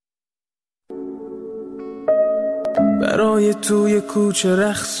برای توی کوچه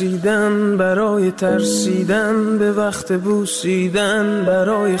رقصیدن، برای ترسیدن به وقت بوسیدن،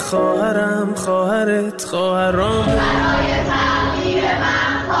 برای خواهرم، خواهرت، خواهرام، برای تغییر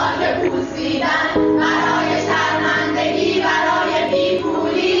من خاک پوسیدن، برای شرمندگی، برای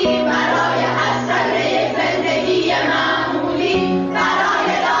بیپولی، برای حسرت زندگی معمولی،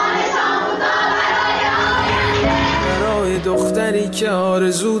 برای دانش آموزان، برای آینده، برای دختری که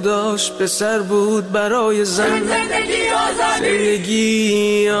آرزو داشت پسر بود، برای زن زندگی آزادی،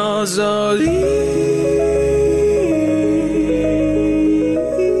 زندگی آزادی،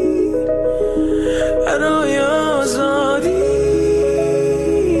 برای آزادی،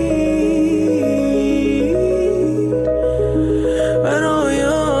 برای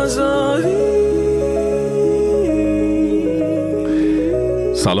آزادی.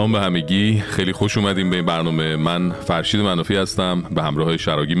 سلام به همگی، خیلی خوش اومدیم به این برنامه. من فرشید منافی هستم به همراه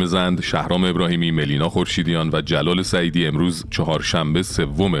شراگیم زند، شهرام ابراهیمی، ملینا خورشیدیان و جلال سعیدی. امروز چهارشنبه 3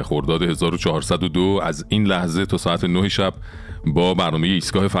 خرداد 1402 از این لحظه تا ساعت 9 شب با برنامه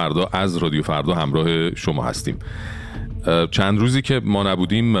ایستگاه فردا از رادیو فردا همراه شما هستیم. چند روزی که ما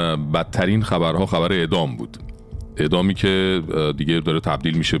نبودیم بدترین خبرها خبر اعدام بود. اعدامی که دیگه داره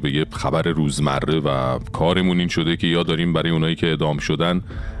تبدیل میشه به یه خبر روزمره و کارمون این شده که یا داریم برای اونایی که اعدام شدن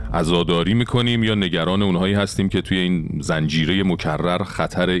عزاداری میکنیم یا نگران اونهایی هستیم که توی این زنجیره مکرر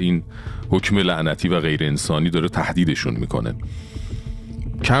خطر این حکم لعنتی و غیر انسانی داره تهدیدشون میکنه.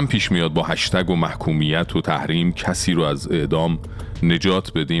 کم پیش میاد با هشتگ و محکومیت و تحریم کسی رو از اعدام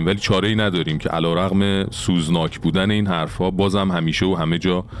نجات بدیم، ولی چاره‌ای نداریم که علیرغم سوزناک بودن این حرفا بازم همیشه و همه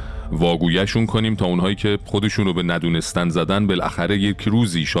جا واگویشون کنیم تا اونهایی که خودشون رو به ندونستن زدن بالاخره یک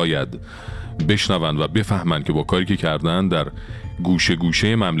روزی شاید بشنون و بفهمن که با کاری که کردن در گوشه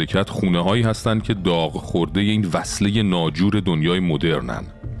گوشه مملکت خونه هایی هستن که داغ خورده این وصله ناجور دنیای مدرنن.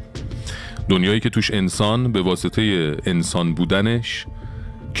 دنیایی که توش انسان به واسطه انسان بودنش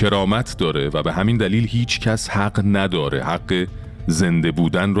کرامت داره و به همین دلیل هیچ کس حق نداره حق زنده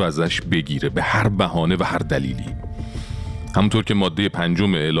بودن رو ازش بگیره به هر بهانه و هر دلیلی. همونطور که ماده 5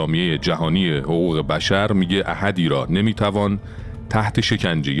 اعلامیه جهانی حقوق بشر میگه احدی را نمیتوان تحت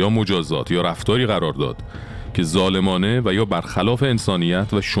شکنجه یا مجازات یا رفتاری قرار داد که ظالمانه و یا برخلاف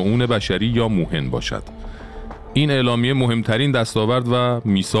انسانیت و شؤون بشری یا موهن باشد. این اعلامیه مهمترین دستاورد و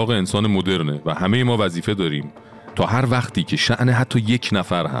میثاق انسان مدرنه و همه ما وظیفه داریم تا هر وقتی که شأن حتی یک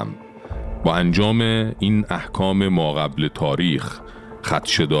نفر هم با انجام این احکام ماقبل تاریخ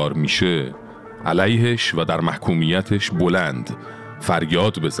خدشه‌دار میشه علیهش و در محکومیتش بلند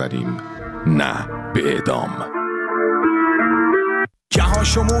فریاد بزنیم نه به اعدام. جهان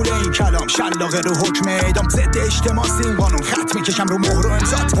شمول این کلام شلاقه رو حکم اعدام، ضد اجتماع این قانون خط میکشم رو مهر و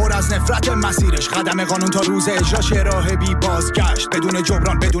امضات، پر از نفرت مسیرش قدم قانون تا روز اجراش، راه بی بازگشت بدون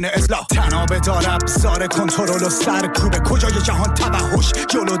جبران بدون اصلاح، طناب داره ابزار کنترل و سرکوبه، کجای جهان توحش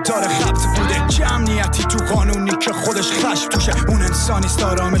جلو داره خبط بوده، چه امنیتی تو قانونی که خودش خشم توشه، اون انسانیست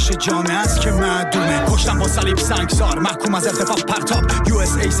آرامش جامعه است که معدومه، کشتن با صلیب سنگسار محکوم از ارتفاع پرتاب،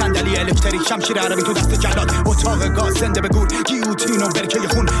 USA صندلی الکتریک شمشیر عربی تو دست جلاد، اتاق گاز زنده به گور گیوتین و برکه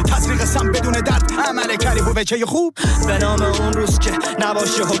خون، تزریق سم بدون درد عمل کری و وجه خوب، به نام اون روز که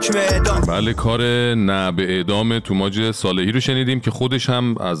نباشه حکم اعدام. بله، کار نه به اعدام توماج صالحی رو شنیدیم که خودش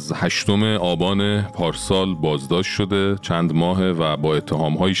هم از 8 آبان پارسال بازداشت شده چند ماه و با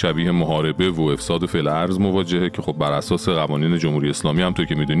اتهام‌های شبیه محاربه و افساد فعل ارض مواجهه که خب بر اساس قوانین جمهوری اسلامی هم تو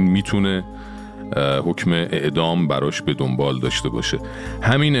که میدونین میتونه حکم اعدام براش به دنبال داشته باشه.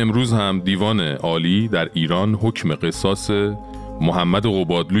 همین امروز هم دیوان عالی در ایران حکم قصاص محمد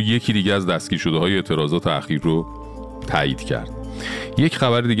قبادلو، یکی دیگه از دستگیر شده های اعتراضات اخیر رو تایید کرد. یک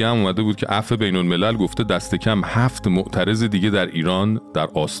خبر دیگه هم اومده بود که عفو بین الملل گفته دست کم 7 معترض دیگه در ایران در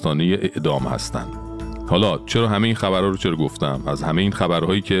آستانه اعدام هستن. حالا چرا همه این خبرها رو چرا گفتم؟ از همه این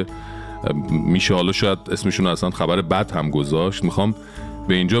خبرهایی که میشه حالا شاید اسمشون اصلا خبر بد هم گذاشت، میخوام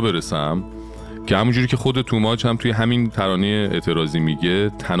به اینجا برسم که همونجوری که خود توماج هم توی همین ترانه اعتراضی میگه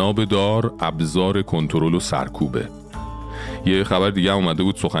طناب دار ابزار کنترل و سرکوبه. یه خبر دیگه هم اومده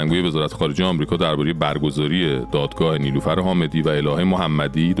بود، سخنگوی وزارت خارجه آمریکا درباره برگزاری دادگاه نیلوفر حامدی و الهه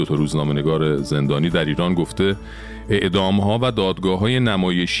محمدی، 2 روزنامه‌نگار زندانی در ایران، گفته اعدام‌ها و دادگاه‌های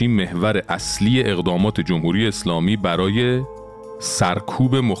نمایشی محور اصلی اقدامات جمهوری اسلامی برای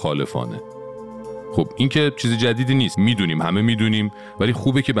سرکوب مخالفانه. خب این که چیز جدیدی نیست، میدونیم، همه میدونیم، ولی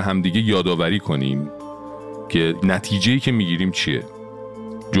خوبه که به همدیگه یادآوری کنیم که نتیجه‌ای که میگیریم چیه.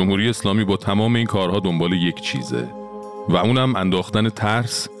 جمهوری اسلامی با تمام این کارها دنبال یک چیزه و اونم انداختن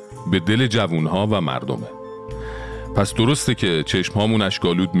ترس به دل جوانها و مردمه. پس درسته که چشمهامون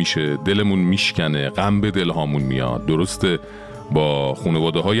اشک‌آلود میشه، دلمون میشکنه، غم به دلهامون میاد، درسته با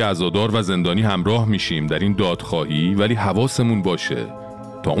خانواده‌های عزادار و زندانی همراه میشیم در این دادخواهی، ولی حواسمون باشه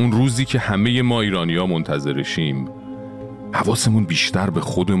تا اون روزی که همه ما ایرانی‌ها منتظرشیم حواسمون بیشتر به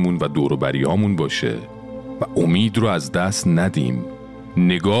خودمون و دور و بریامون باشه و امید رو از دست ندیم،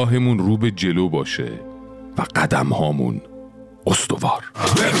 نگاهمون رو به جلو باشه و قدم‌هامون استوار.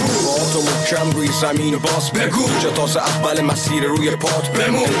 بگو تو محکم روی زمین باز بگو جا تازه اول مسیر روی پات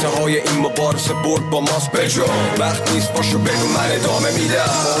بمون، انتهای این مبارزه برد با ماست بجا، وقت نیست باشو بگو من ادامه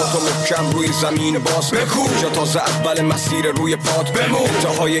میدم. تو محکم روی زمین باز بگو جا تازه اول مسیر روی پات بمون،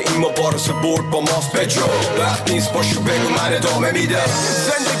 انتهای این مبارزه برد با ماست بجا، وقت نیست باشو بگو من ادامه میدم.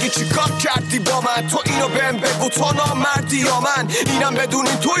 زندگی چی کار کردی با من؟ تو اینو بهم بگو تو نامردی یا من؟ اینم بدون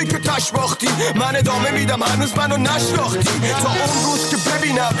این تویی که تش باختی، من ادامه میدم هنوز منو نشناختی. تا اون روز که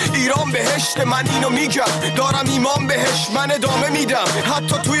ببینم ایران بهشت، من اینو میگم دارم ایمان بهش، من ادامه میدم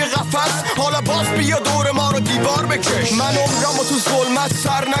حتی توی قفس. حالا باز بیا دور ما رو دیوار بکش. من عمرمو تو ظلمت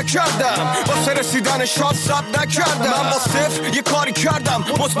سر نکردم، واسه رسیدن شاد صد نکردم. من با صفر یه کاری کردم،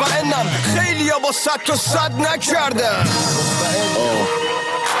 مطمئنم خیلیا با 100 تا 100 نکردم.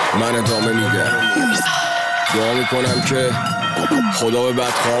 من ادامه میدم، دعا میکنم که خدا به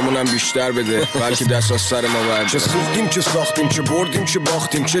بدخواهمونم بیشتر بده، بلکه دست از سر ما برد. چه سوختیم چه ساختیم، چه بردیم چه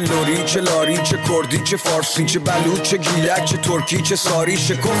باختیم، چه لوری چه لاری، چه کردی چه فارسی، چه بلوچ چه گیلک، چه ترکی چه ساری،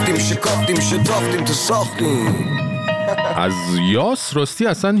 شکفتیم شکافتیم شتافتیم تو ساختیم. از یاس راستی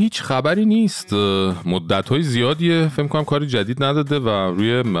اصلا هیچ خبری نیست، مدت‌های زیادیه فکر کنم کاری جدید نداده و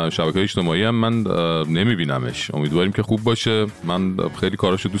روی شبکه‌های اجتماعی هم من نمیبینمش. امیدواریم که خوب باشه، من خیلی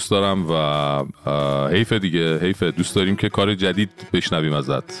کاراشو دوست دارم و حیف دیگه، حیف، دوست داریم که کار جدید بشنویم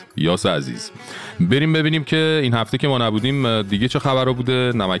ازت یاس عزیز. بریم ببینیم که این هفته که ما نبودیم دیگه چه خبرا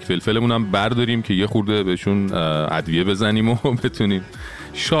بوده. نمک فلفلمون هم برداریم که یه خورده بهشون ادویه بزنیم و بتونیم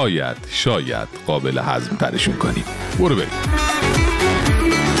شاید قابل هضم ترشون کنیم. برو بریم.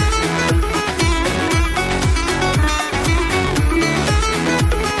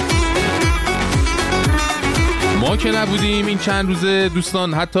 ما که نبودیم این چند روزه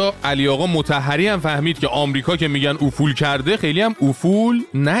دوستان، حتی علی آقا مطهری هم فهمید که آمریکا که میگن افول کرده خیلی هم افول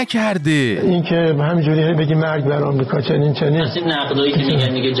نکرده. این که همینجوری بگی مرگ بر آمریکا چنین از این نقدایی که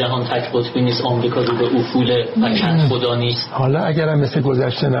میگن دیگه جهان تک قطبی نیست، آمریکا رو به افوله و کند خدا نیست. حالا اگرم مثل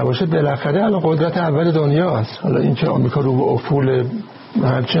گذشته نباشه بالاخره الان قدرت اول دنیا است. حالا این که آمریکا رو به افول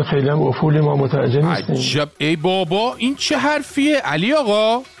همچین خیلی هم افولی ما متوجه نیستیم. عجب ای بابا این چه حرفیه علی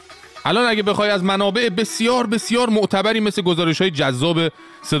آقا؟ الان اگه بخوای از منابع بسیار بسیار معتبری مثل گزارش‌های جذاب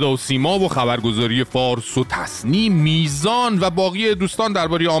صدا و سیما و خبرگزاری فارس و تصنیم، میزان و باقی دوستان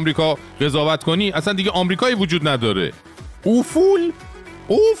درباره آمریکا قضاوت کنی، اصلا دیگه آمریکایی وجود نداره. افول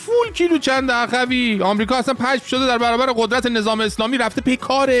کیلو چند اخوی؟ آمریکا اصلا پشم شده در برابر قدرت نظام اسلامی، رفته پی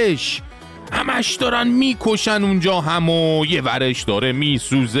کارش. همش دارن میکشن اونجا، همو یه ورش داره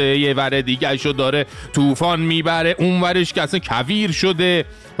میسوزه، یه ور دیگه‌شو داره طوفان میبره، اون ورش که اصلا کویر شده.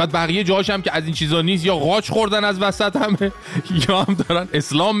 بعد بقیه جاهاش هم که از این چیزا نیست، یا قاچ خوردن از وسط همه، یا هم دارن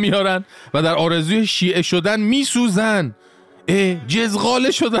اسلام میارن و در آرزوی شیعه شدن میسوزن،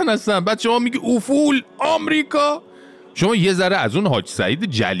 جزغاله شدن هستن. بعد شما میگی افول آمریکا؟ شما یه ذره از اون حاج سعید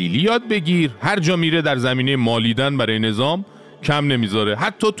جلیلی یاد بگیر، هر جا میره در زمینه مالیدن برای نظام کم نمیذاره،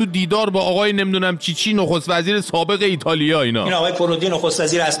 حتی تو دیدار با آقای نمیدونم چی نخست وزیر سابق ایتالیا این آقای پرودی نخست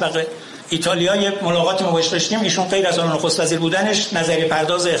وزیر اسبق ایتالیا یه ملاقاتی ما باهاش داشتیم، ایشون غیر از اون نخست وزیر بودنش نظریه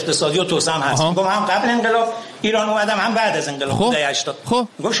پرداز اقتصادی و توسعه هم هست. میگم هم قبل انقلاب ایران اومدم هم بعد از انقلاب دهه 80.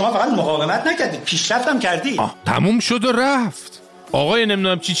 میگم شما فقط مقاومت نکردید، پیشرفت هم کردید. تموم شد و رفت. آقای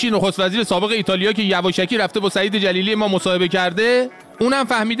نمیدونم چی نخست وزیر سابق ایتالیا که یواشکی رفته با سعید جلیلی ما مصاحبه کرده، اونم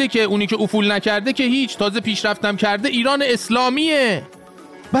فهمیده که اونی که افول نکرده که هیچ، تازه پیشرفتم کرده ایران اسلامیه.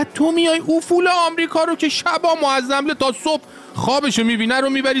 بعد تو میای افول آمریکا رو که شبا معظمله تا صبح خوابشو میبینه رو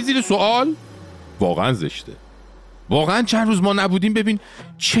میبری زیر سوال. واقعا زشته. واقعا چند روز ما نبودیم ببین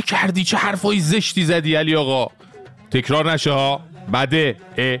چه کردی، چه حرفای زشتی زدی علی آقا. تکرار نشه ها، بده.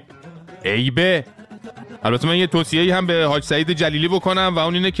 عیبه. البته من یه توصیه‌ای هم به حاج سعید جلیلی بکنم و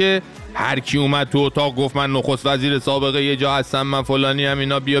اون اینه که هر کی اومد تو اتاق گفت من نخست وزیر سابقه یه جا هستم، من فلانی هم،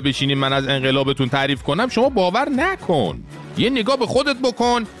 اینا بیا بشینیم من از انقلابتون تعریف کنم، شما باور نکن. یه نگاه به خودت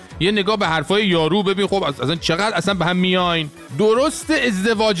بکن، یه نگاه به حرفای یارو ببین خب اصلا چقدر اصلا به هم میاین. درست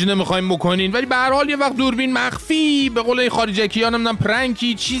ازدواج نمیخوایم بکنین ولی به هر حال یه وقت دوربین مخفی، به قول خارجکی‌ها نمیدونم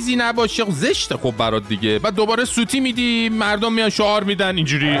پرنکی چیزی نباشه، زشته خب برات دیگه. بعد دوباره سوتی میدی، مردم میان شعار میدن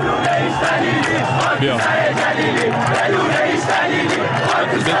اینجوری. بیا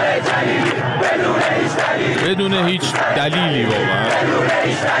بدون هیچ دلیلی واقعا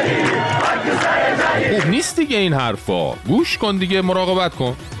خوب نیست دیگه این حرفا. گوش کن دیگه، مراقبت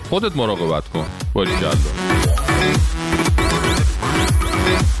کن، خودت مراقبت کن. باریکالله.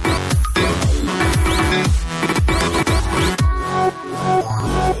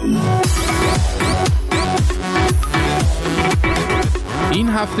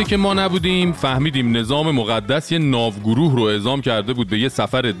 هفته که ما نبودیم فهمیدیم نظام مقدس یه ناوگروه رو اعزام کرده بود به یه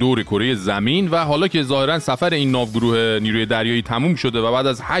سفر دور کره زمین و حالا که ظاهرا سفر این ناوگروه نیروی دریایی تموم شده و بعد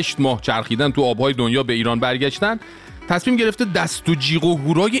از 8 ماه چرخیدن تو آبهای دنیا به ایران برگشتن، تصمیم گرفته دست و جیغ و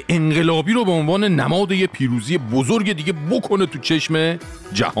هورای انقلابی رو به عنوان نماد یه پیروزی بزرگ دیگه بکنه تو چشم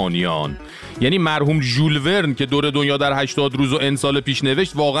جهانیان. یعنی مرحوم ژول ورن که دور دنیا در 80 روز و ان سال پیش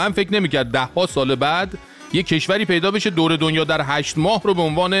نوشت، واقعا فکر نمی‌کرد 10 سال بعد یه کشوری پیدا بشه دور دنیا در 8 ماه رو به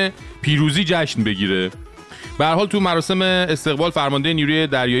عنوان پیروزی جشن بگیره. به هر حال تو مراسم استقبال فرمانده نیروی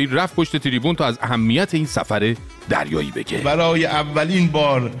دریایی رفت پشت تریبون تا از اهمیت این سفر دریایی بگه. برای اولین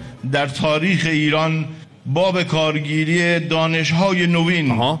بار در تاریخ ایران باب کارگیری دانش‌های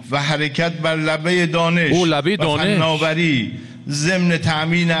نوین و حرکت بر لبه دانش و فناوری ضمن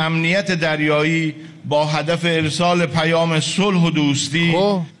تأمین امنیت دریایی با هدف ارسال پیام صلح و دوستی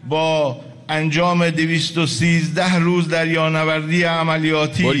با انجام 213 روز دریانوردی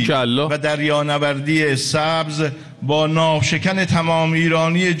عملیاتی و دریانوردی سبز با ناوشکن تمام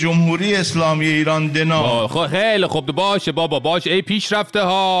ایرانی جمهوری اسلامی ایران دنا. خیلی خوب باشه بابا، باشه ای پیشرفته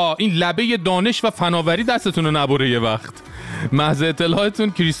ها. این لبه دانش و فناوری دستتون رو نبره یه وقت. محض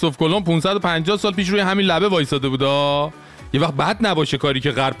اطلاعتون کریستوف کلمب 550 سال پیش روی همین لبه وایساده بودا. یه وقت بد نباشه کاری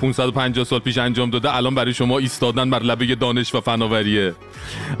که غرب 550 سال پیش انجام داده الان برای شما ایستادن بر لبه دانش و فناوریه.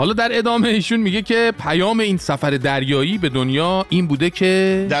 حالا در ادامه ایشون میگه که پیام این سفر دریایی به دنیا این بوده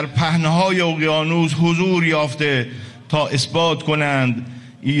که در پهنه‌های اقیانوس حضور یافته تا اثبات کنند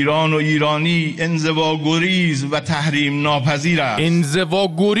ایران و ایرانی انزواگریز و تحریم ناپذیر است.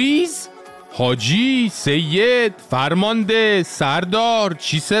 انزواگریز؟ حاجی، سید، فرمانده، سردار،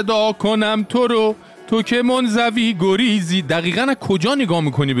 چی صدا کنم تو رو؟ تو که منزوی گریزی. دقیقاً از کجا نگاه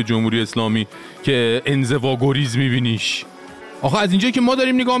میکنی به جمهوری اسلامی که انزوا گریز میبینیش؟ آخه از اینجایی که ما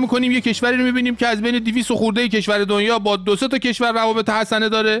داریم نگاه میکنیم یه کشوری رو میبینیم که از بین 200 خورده کشور دنیا با 2-3 تا کشور روابط حسنه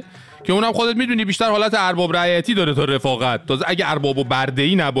داره که اونم خودت میدونی بیشتر حالت ارباب رعیتی داره تا رفاقت. تازه اگه ارباب و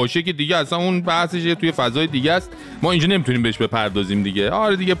برده‌ای نباشه که دیگه اصلا اون بحثش توی فضای دیگه است، ما اینجا نمیتونیم بهش بپردازیم دیگه.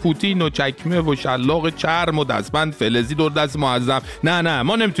 آره دیگه پوتین و چکمه و شلاق چرم و دستبند فلزی دور دست معظم، نه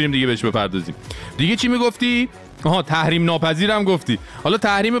ما نمیتونیم دیگه بهش بپردازیم. دیگه چی میگفتی؟ تحریم ناپذیرم گفتی. حالا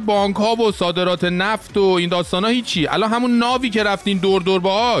تحریم بانک ها و صادرات نفت و این داستانا هیچی. الان همون ناوی که رفتین دور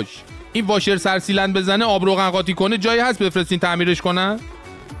باهاش این واشر سرسیلند بزنه آب روغن قاطی کنه جایی هست بفرستین تعمیرش کنن؟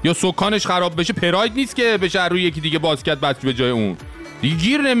 یا سکانش خراب بشه پراید نیست که بشه روی یکی دیگه باز کرد بس به جای اون. دیگه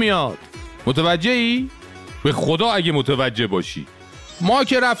گیر نمیاد. متوجهی؟ به خدا اگه متوجه باشی. ما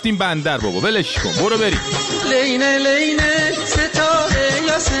که رفتیم بندر بابا ولش کن برو بریم. لینه ستاره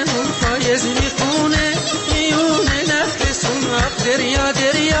یاسمون فایز میخونه میونه نخل سوناق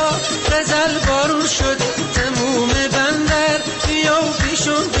دریا غزل بارون شد تموم بندر بیا و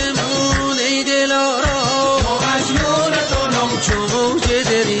پیشون بمون ای دلارا ما مجنون تونم چو موج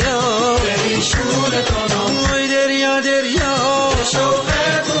دریا بریشون تونم ای دریا شوق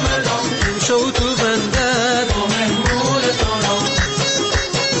تو مدام شو تو بندر مهمون تونم.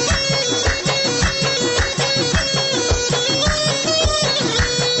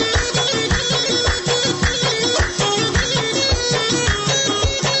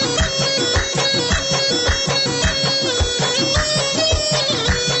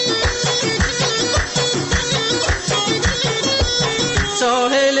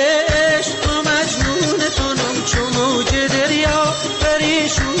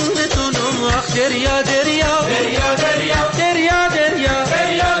 دریا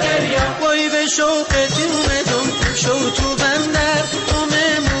وای به شوق دیومدم شو تو بندر تو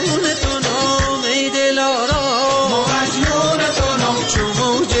مهمون تو نام ای دلارا ما مجنون تو نام چو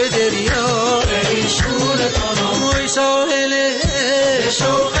موج دریا ایشون تو نام وای ساحل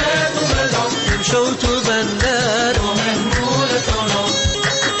شوق دیومدم شو تو بندر تو مهمون تو نام.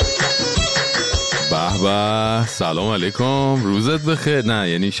 به سلام علیکم، روزت بخیر. نه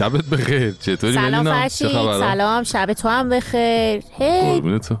یعنی شبت بخیر. چطوری ملینا؟ سلام فرشید. سلام، شب تو هم بخیر. هی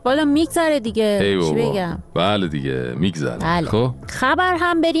بالا میگذره دیگه. چی بگم؟ بله دیگه میگذره. بله. خب خبر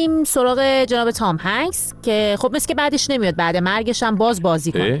هم بریم سراغ جناب تام هنگس که خب مثل که بعدش نمیاد، بعد مرگش هم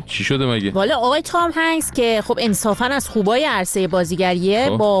بازی کنه. چی شده مگه؟ والا آقای تام هنگس که خب انصافا از خوبای عرصه بازیگریه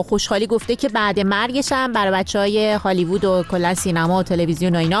با خوشحالی گفته که بعد مرگش هم برای بچهای هالیوود و کلا سینما و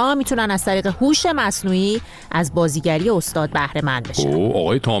تلویزیون و اینا میتونن از طریق هوش مصنوعی از بازیگری استاد بهره مند بشن.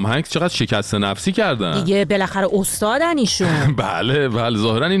 آقای تام هنگس چقدر شکست نفسی کردن دیگه، بالاخره استادن ایشون. بله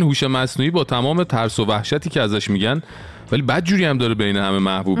ظاهرا این هوش مصنوعی با تمام ترس و وحشتی که ازش میگن ولی بدجوری هم داره بین همه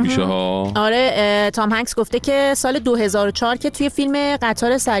محبوب میشه ها. آره تام هنگس گفته که سال 2004 که توی فیلم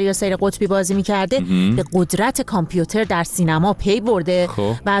قطار سریاسیر قطبی بازی میکرده به قدرت کامپیوتر در سینما پی برده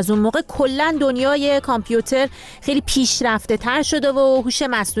و از اون موقع کلا دنیای کامپیوتر خیلی پیشرفته تر شده و هوش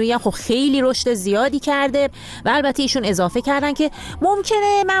مصنوعی هم خب خیلی رشد زیادی کرده و البته ایشون اضافه کردن که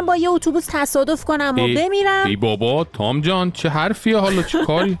ممکنه من با یه اتوبوس تصادف کنم و بمیرم. ای بابا تام جان چه حرفیه حالا چه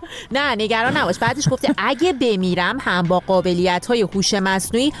کاری؟ نه نگران نباش، بعدش گفته اگه بمیرم هم با قابلیت‌های هوش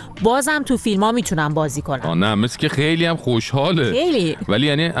مصنوعی بازم تو فیلم‌ها میتونم بازی کنم. نه مثل که خیلی هم خوشحاله. خیلی. ولی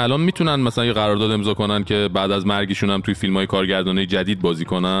یعنی الان میتونن مثلا یه قرارداد امضا کنن که بعد از مرگشون هم توی فیلم‌های کارگردانی جدید بازی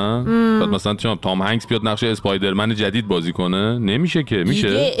کنن؟ بعد مثلا تام هنگس بیاد نقش اسپایدرمن جدید بازی کنه؟ نمیشه که. میشه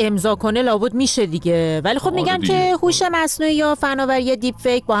دیگه امضا کنه لابد میشه دیگه. ولی خب میگن که هوش مصنوعی یا فناوری دیپ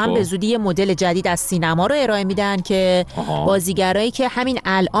فیک با هم به زودی یه مدل جدید از سینما رو ارائه میدن که بازیگرایی که همین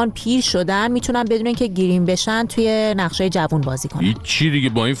الان پیر شدن میتونن بدون اینکه گریم بشن توی نقشه جوان بازی کنن. هیچ چی دیگه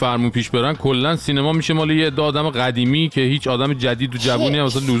با این فرمون پیش برن کلا سینما میشه مال یه آدم قدیمی که هیچ آدم جدید و جوونی هم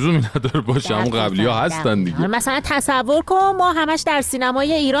مثلا لزومی نداره باشه، همون قبلی‌ها هستن دیگه. مثلا تصور کن ما همش در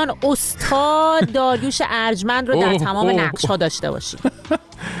سینمای ایران استاد داریوش ارجمند رو در تمام نقش‌ها داشته باشیم.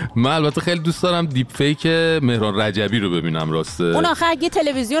 من البته خیلی دوست دارم دیپ فیک مهران رجبی رو ببینم. راسته اون آخر یه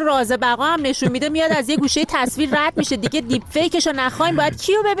تلویزیون راز بقا هم نشون میده میاد از یه گوشه تصویر رد میشه دیگه. دیپ فیکشو نخوایم باید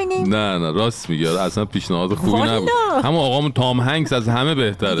کیو ببینیم؟ نه راست میگه، اصلا پیشنهاد خوبی نبود. همون آقامون تام هنگس از همه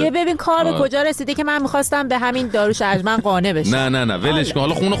بهتره دیگه. ببین کار به کجا رسیده که من میخواستم به همین داریوش ارجمند قانع بشم. نه ولش کن،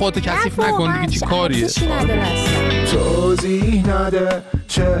 حالا خون خودت کثیف نکن دیگه. چی کاریه؟ توضیح نده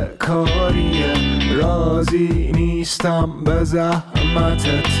چه کاریه، راضی نیستم به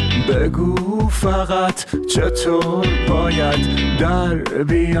زحمتت، بگو فقط چطور باید در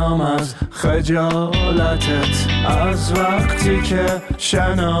بیام از خجالتت. از وقتی که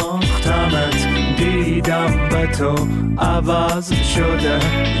شناختمت دیدم به تو عوض شده،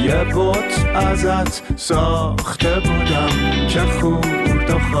 یه بت ازت ساخته بودم که خورد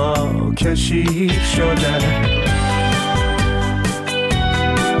و خاک شیر شده.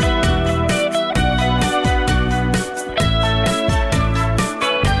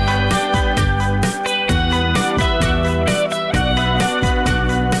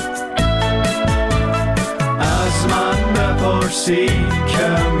 که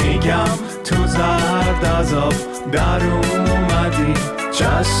میگم تو زرد از آب در اومدی،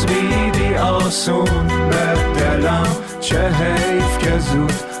 چسبیدی آسون به دلم، چه حیف که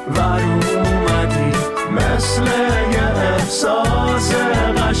زود ور اومدی. مثل یه احساس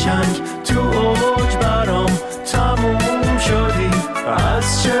قشنگ تو اوج برام تموم شدی،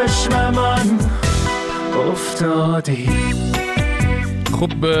 از چشم من افتادی. خب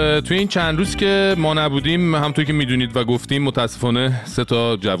توی این چند روز که ما نبودیم، همونطور که میدونید و گفتیم، متاسفانه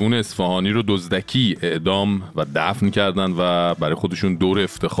 3 جوان اصفهانی رو دزدکی اعدام و دفن کردن و برای خودشون دور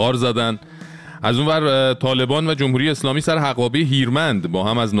افتخار زدن. از اونور طالبان و جمهوری اسلامی سر حقابه هیرمند با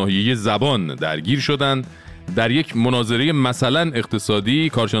هم از ناحیه زبان درگیر شدن. در یک مناظره مثلا اقتصادی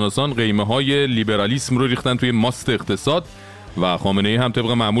کارشناسان قیمه‌های لیبرالیسم رو ریختن توی ماست اقتصاد و خامنه‌ای هم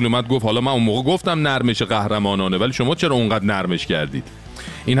طبق معمول اومد گفت حالا من اون موقع گفتم نرمش قهرمانانه، ولی شما چرا اونقدر نرمش کردید؟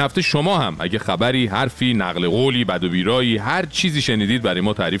 این هفته شما هم اگه خبری، حرفی، نقل قولی، بد و بیرایی، هر چیزی شنیدید برای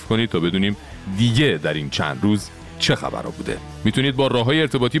ما تعریف کنید تا بدونیم دیگه در این چند روز چه خبرها بوده. میتونید با راههای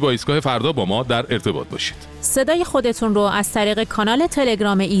ارتباطی با ایستگاه فردا با ما در ارتباط باشید. صدای خودتون رو از طریق کانال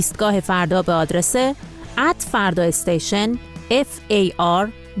تلگرام ایستگاه فردا به آدرس @فردا_station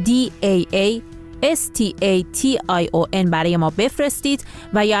FARDAASTATION برای ما بفرستید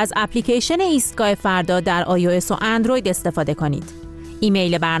و یا از اپلیکیشن ایستگاه فردا در iOS و اندروید استفاده کنید.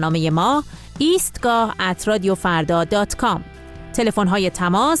 ایمیل برنامه ما eastgah@radiofarda.com. تلفن‌های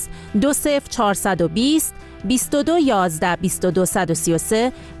تماس 20420 2211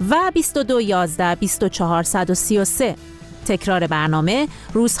 22133 و 2211 24133. تکرار برنامه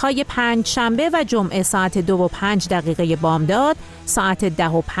روزهای 5 شنبه و جمعه ساعت 2:05 بامداد، ساعت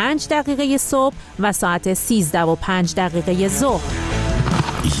 10:05 صبح و ساعت 13:05 ظهر.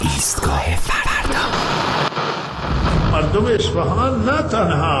 ایستگاه فردا. مردم اصفهان نه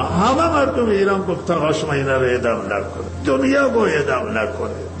تنها، همه مردم ایران گفت آقا شما اینا رو اعدام نکنه، دنیا گو اعدام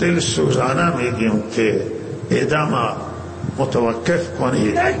نکنه. دل سوزانه میگیم که اعدام متوقف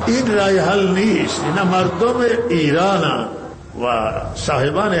کنید، این رای حل نیست. اینا مردم ایران و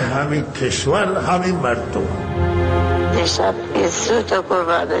صاحبان همین کشور همین مردم. دیشب ایسوت و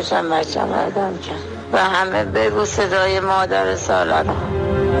قربادشم بچم اعدام کرد و همه بگو صدای مادر سالانه.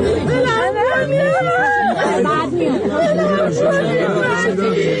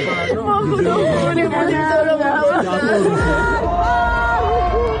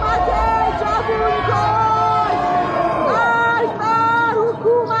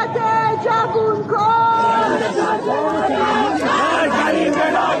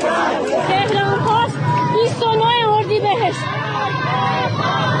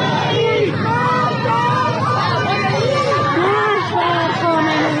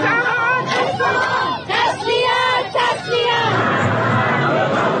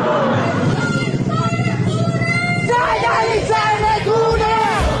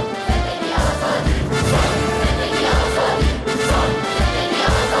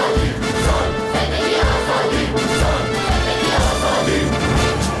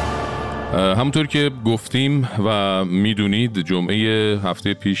 همونطور که گفتیم و میدونید جمعه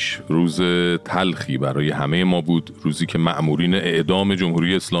هفته پیش روز تلخی برای همه ما بود، روزی که مأمورین اعدام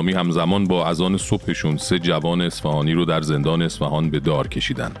جمهوری اسلامی همزمان با اذان صبحشون 3 جوان اصفهانی رو در زندان اصفهان به دار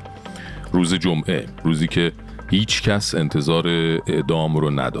کشیدن. روز جمعه، روزی که هیچ کس انتظار اعدام رو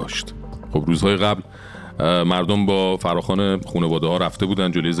نداشت. خب روزهای قبل مردم با فراخوان خانواده ها رفته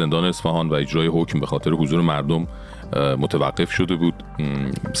بودن جلوی زندان اصفهان و اجرای حکم به خاطر حضور مردم متوقف شده بود.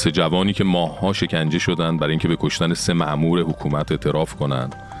 3 جوانی که ماه‌ها شکنجه شدند برای اینکه به کشتن 3 مأمور حکومت اعتراف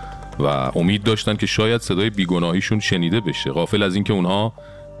کنند و امید داشتن که شاید صدای بیگناهیشون شنیده بشه، غافل از اینکه اونها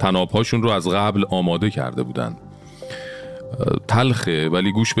طناب‌هاشون رو از قبل آماده کرده بودند. تلخه،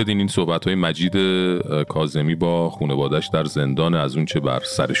 ولی گوش بدین این صحبت‌های مجید کاظمی با خانواده‌اش در زندان از اون چه بر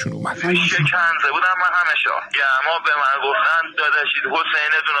سرشون اومد. شکنزه بودم من همیشه. اما به من گفتن داداشید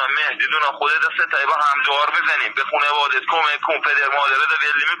حسین دونا مهدی دونا خودت ستایی با هم دوار بزنیم، به خانواده‌ات کمک کن، پدر مادرت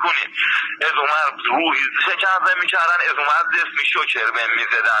ولی می‌کنی. از اونور روحی شکنزه می‌کردن، از اونور جسمی شوکر بهم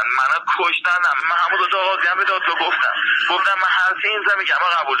می‌زدن. منو کشتن. من همون دو قاضی هم به دادگاه گفتم من هر چی اینجا میگم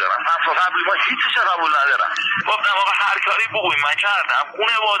قبول دارم. من قبول ما هیچ چیز قبول ندارم. گفتم آقا هر کاری بگوی من کردم،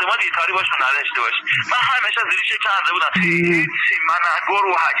 خانواده ما دیتاری باشون نداشته باش. من همیشه زیرش شکنزه بودم. هیچی من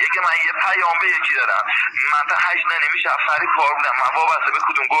گروه که من یه پیام به یکی دادم. من تا 8 نمیشه افری کار بودم. من وابسته به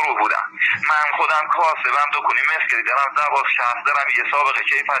کدوم گروه بودم؟ من خودم کاسبم، دکونی مسکری دارم، زباس شخص دارم، یه سابقه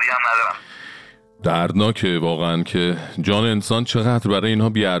کیفری هم ندارم. دردناکه واقعا که جان انسان چقدر برای اینها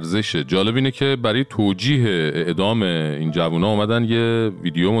بی‌ارزشه. جالب اینه که برای توجیه اعدام این جوونا اومدن یه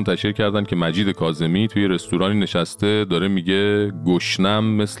ویدیو منتشر کردن که مجید کاظمی توی رستورانی نشسته داره میگه گشنم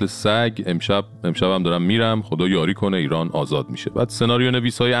مثل سگ، امشبم دارم میرم، خدا یاری کنه ایران آزاد میشه. بعد سناریو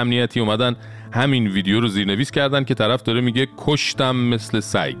نویسای امنیتی اومدن همین ویدیو رو زیرنویس کردن که طرف داره میگه کشتم مثل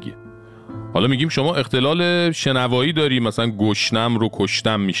سگ. حالا میگیم شما اختلال شنوایی داری، مثلا گشنم رو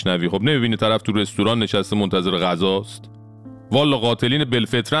کشتم میشنوی، خب نمیبینی طرف تو رستوران نشسته منتظر غذاست؟ والا قاتلین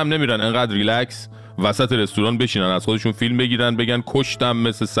بالفطره هم نمیرن انقدر ریلکس وسط رستوران بشینن از خودشون فیلم بگیرن بگن کشتم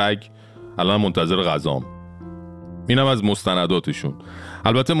مثل سگ الان منتظر غذام. اینم از مستنداتشون.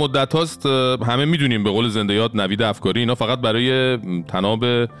 البته مدت هاست همه میدونیم به قول زنده یاد نوید افکاری اینا فقط برای طناب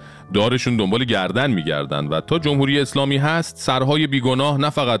دارشون دنبال گردن میگردن و تا جمهوری اسلامی هست سرهای بیگناه نه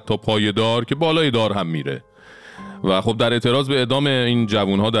فقط تا پای دار که بالای دار هم میره. و خب در اعتراض به اعدام این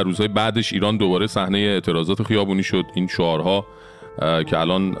جوانها در روزهای بعدش ایران دوباره صحنه اعتراضات خیابونی شد. این شعارها که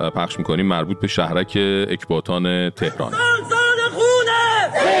الان پخش میکنیم مربوط به شهرک اکباتان تهران.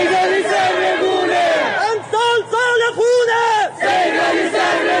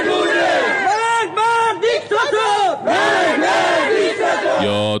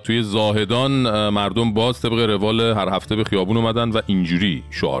 یا توی زاهدان مردم باز طبق روال هر هفته به خیابون اومدن و اینجوری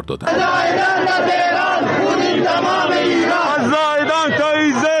شعار دادن: از زاهدان تا تهران خونیم تمام ایران، از زاهدان تا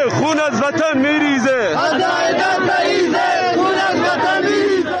ایزه خون از وطن میریزه، از زاهدان تا ایزه خون از وطن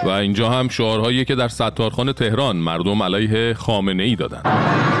میریزه. و اینجا هم شعارهایی که در ستارخان تهران مردم علیه خامنه‌ای دادن.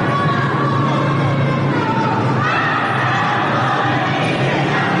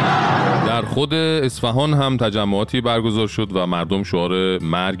 در خود اصفهان هم تجمعاتی برگزار شد و مردم شعار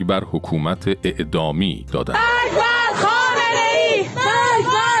مرگ بر حکومت اعدامی دادند. مرگ بر خامنه‌ای، مرگ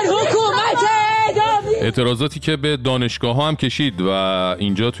بر حکومت اعدامی. اعتراضاتی که به دانشگاه ها هم کشید و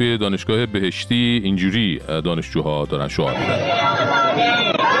اینجا توی دانشگاه بهشتی اینجوری دانشجوها دارن شعار میدن: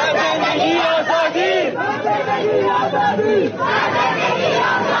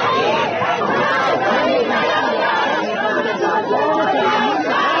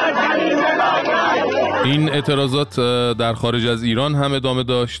 این اعتراضات در خارج از ایران هم ادامه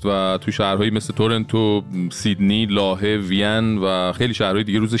داشت و تو شهرهایی مثل تورنتو، سیدنی، لاهه، وین و خیلی شهرهای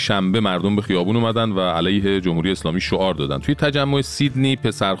دیگه روز شنبه مردم به خیابون اومدن و علیه جمهوری اسلامی شعار دادن. توی تجمع سیدنی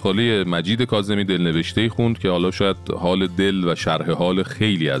پسرخاله مجید کاظمی دلنوشته‌ای خوند که حالا شاید حال دل و شرح حال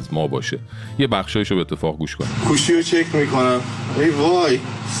خیلی از ما باشه. یه بخشایشو به اتفاق گوش کنیم. گوشیو چک میکنم، ای وای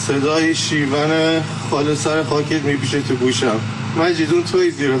صدای شیون خاله سر خاکت میپیشه تو گوشم. مجیدون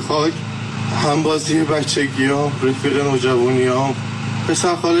توی زیر خاک، همبازی بچگیام، رفیق نوجوانیام،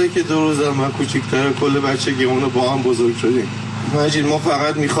 پسر خاله که 2 روز من کوچیک‌تره، کل بچگیمون رو با هم بزرگ شدیم. مجید ما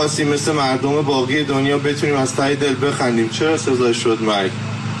فقط می‌خواستیم مثل مردم باقی دنیا بتونیم از ته دل بخندیم. چرا سزا شد مرگ؟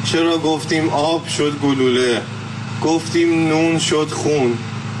 چرا گفتیم آب شد گلوله، گفتیم نون شد خون،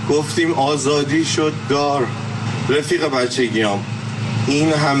 گفتیم آزادی شد دار؟ رفیق بچگیام،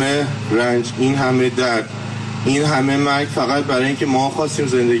 این همه رنج، این همه درد، این همه مرگ فقط برای اینکه ما خواستیم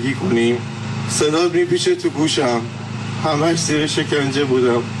زندگی کنیم؟ صدات میپیچه تو گوشم، همش زیر شکنجه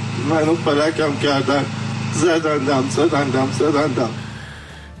بودم، منو فلکم کردن، زدندم.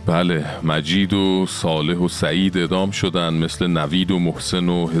 بله، مجید و صالح و سعید اعدام شدن، مثل نوید و محسن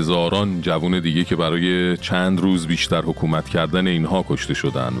و هزاران جوان دیگه که برای چند روز بیشتر حکومت کردن اینها کشته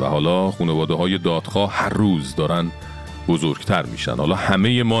شدن و حالا خانواده‌های دادخواه هر روز دارن بزرگتر میشن. حالا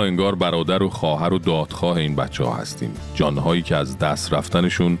همه ما انگار برادر و خواهر و دادخواه این بچه‌ها هستیم. جانهایی که از دست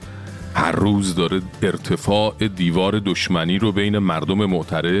رفتنشون هر روز داره ارتفاع دیوار دشمنی رو بین مردم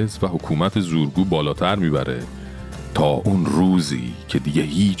معترض و حکومت زورگو بالاتر میبره تا اون روزی که دیگه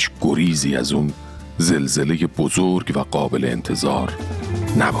هیچ گریزی از اون زلزله بزرگ و قابل انتظار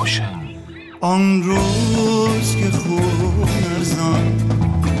نباشه. آن روز که خون ارزان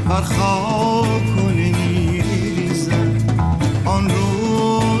بر خاک میریزد، آن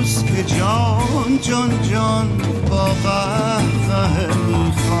روز که جان جان جان با قهقه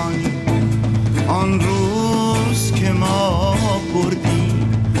میخوانی، آن روز که ما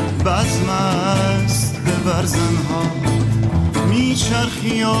بردیم بزم است به برزنها،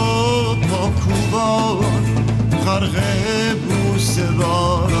 میچرخی و با کوبان غرق بوس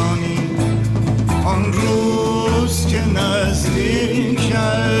بارانی، آن روز که نزدیک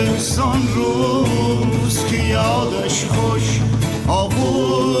است، آن روز که یادش خوش،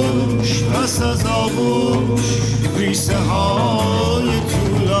 آغوش پس از آغوش ریسه های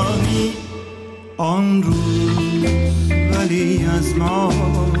طولانی، آن روز ولی از ما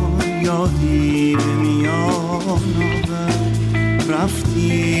یادی نمیاد،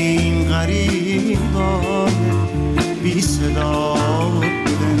 رفتیم غریبان بی صدا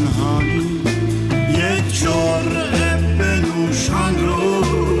پنهانی، یک جرعه بنوشان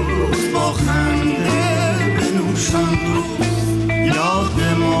روز با خنده بنوشان روز، یاد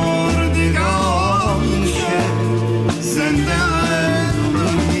مردگانی که زنده اند و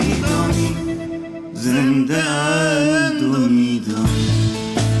میدانی، زنده اند و میدانی،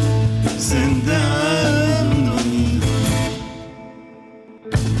 زنده اند و میدانی.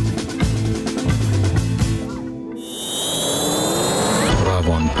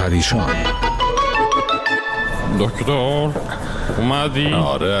 روان پریشان. دکتر اومدی؟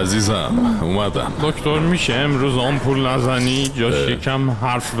 آره عزیزم اومدم. دکتر میشه امروز آمپول نزنی؟ جاش یکم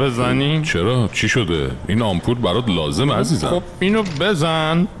حرف بزنی؟ چرا؟ چی شده؟ این آمپول برات لازمه عزیزم. خب اینو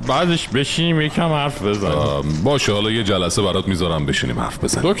بزن بعدش بشینیم یکم حرف بزنیم. باشه حالا یه جلسه برات میذارم بشینیم حرف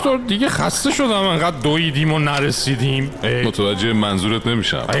بزنیم. دکتر دیگه خسته شدم انقدر دویدیم و نرسیدیم. متوجه منظورت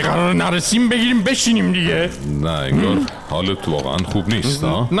نمیشم. اگه قرار نرسیم بگیریم بشینیم دیگه. نه انگار حالت واقعا خوب نیست.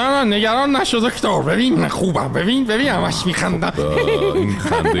 نه نگران نشو دکتر، ببین خوبم، ببین همش میخندم. این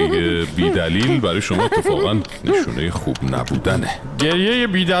خنده بی دلیل برای شما اتفاقا نشونه خوب نبودنه. گریه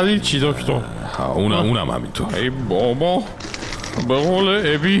بی دلیل چی دکتر؟ اونم همینطور. ای بابا به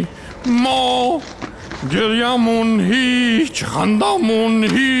قول ابی ما گریمون هیچ، خندمون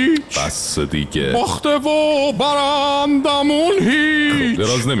هیچ، بس دیگه باخته و برندمون هیچ. خب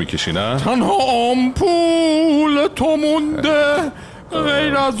دراز نمیکشی نه؟ تنها آمپول تو مونده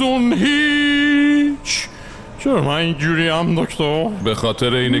غیر از اون هیچ. چرا من اینجوری هم دکتر؟ به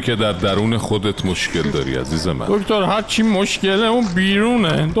خاطر اینه که در درون خودت مشکل داری عزیز من. دکتر هر چی مشکله اون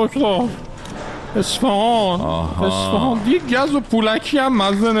بیرونه دکتر. اصفهان دیگه گز و پولکی هم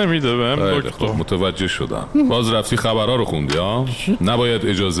مزه نمیده بهم دکتر. متوجه شدم. باز رفتی خبرها رو خوندی ها؟ نباید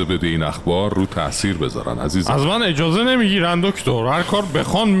اجازه بده این اخبار رو تاثیر بذارن عزیزم. از من اجازه نمیگیرن دکتر، هر کار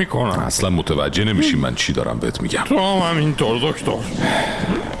بخوان میکنن. اصلا متوجه نمیشی من چی دارم بهت میگم. تو هم همینطور دکتر.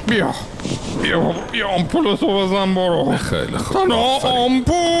 بیا آمپولتو بزن برو. خیلی خوب. تنها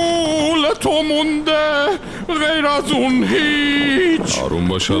آمپول تو مونده غیر از اون هیچ. آروم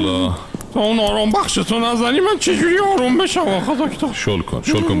باش حالا. تا اون آرام بخشتو نزنی من چجوری آروم بشم آخه دکتر؟ شل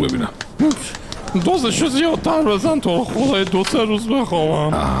کن ببینم. دوزشو زیادتر بزن تو خدای 2-3 روز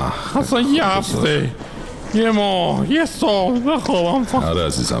بخوابم. اصلا یه هفته، یه ماه، یه سال بخوابم فقط. آره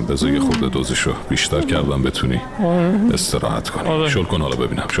عزیزم بذار یه خورده دوزشو بیشتر کردم بتونی استراحت کنی. شل کن حالا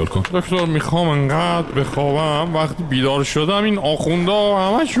ببینم. شل کن دکتر. میخوام انقدر بخوابم وقتی بیدار شدم این آخوندا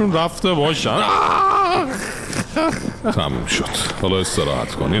همشون رفته باشن. تموم شد. حالا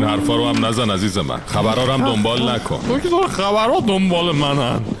استراحت کن. این حرفا رو هم نزن عزیز من. خبرها رو هم دنبال نکن. دکتر خبرها دنبال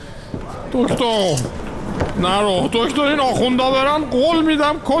منن دکتر. نرو دکتر، این آخوندا برن قول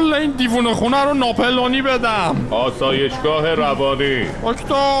میدم کل این دیوونه خونه رو ناپلونی بدم. آسایشگاه روانی.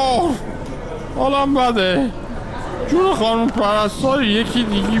 دکتر حالم بده. جون خانم پرستار یکی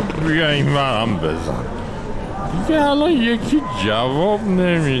دیگه بیا این ورم بزن دیگه. الان یکی جواب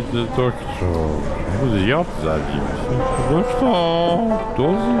نمیده دکتر. زیاد زدیم دکتر.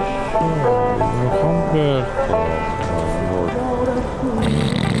 دوزش میخوام برکنم.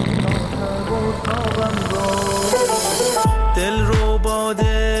 دل رو با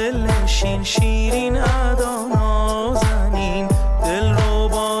دل نشین شیرین ادا نازنین، دل رو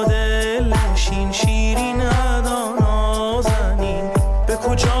با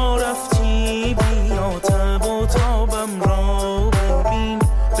کجا رفتی بیا تب و تابم را ببین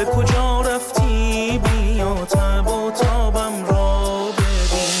به کجا رفتی بیا تب و تابم را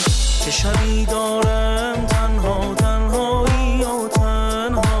ببین که شبی دارم تنها تنهایی و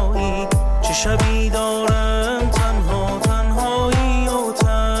تنهایی چه شبی دارم تنها تنهایی و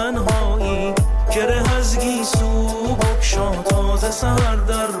تنهایی گره از گیسو بکشا تازه سهر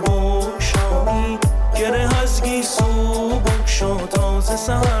در بکشایی گره از گیسو بکشا تازه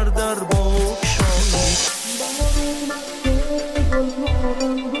سهر در بکشایی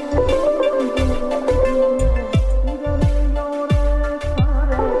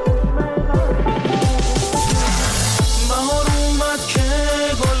بهار اومد که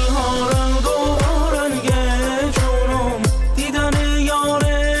گلها رنگ و رنگ جونم دیدن یار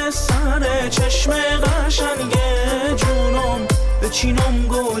سر چشم قشنگ جونم بچینم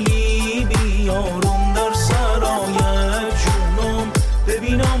گلی بیارم در سرایت جونم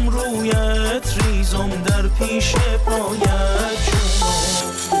ببینم رویت ریزم در پیش پایت جونم.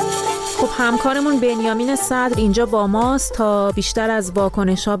 خب همکارمون بنیامین صدر اینجا با ماست تا بیشتر از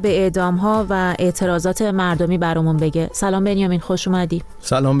واکنش‌ها به اعدام‌ها و اعتراضات مردمی برامون بگه. سلام بنیامین، خوش اومدی.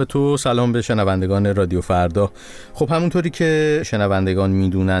 سلام به تو، سلام به شنوندگان رادیو فردا. خب همونطوری که شنوندگان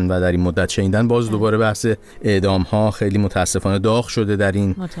میدونن و در این مدت شنیدن، باز دوباره بحث اعدام‌ها خیلی متاسفانه داغ شده در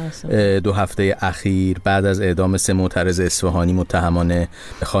این 2 هفته اخیر بعد از اعدام 3 معترض اصفهانی متهمان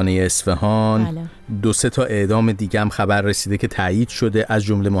خانه اصفهان. 2-3 تا اعدام دیگه هم خبر رسیده که تایید شده، از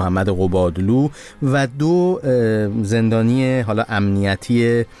جمله محمد قبادلو و 2 زندانی حالا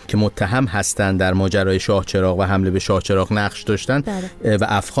امنیتی که متهم هستند در ماجرای شاهچراغ و حمله به شاهچراغ نقش داشتن و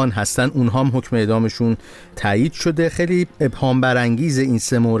افغان هستن، اونها هم حکم اعدامشون تایید شده. خیلی ابهام برانگیز این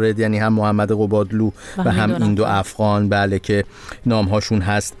 3 مورد، یعنی هم محمد قبادلو و هم این 2 افغان، بله، که نامهاشون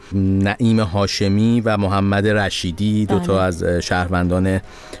هست نعیم هاشمی و محمد رشیدی، 2 تا از شهروندان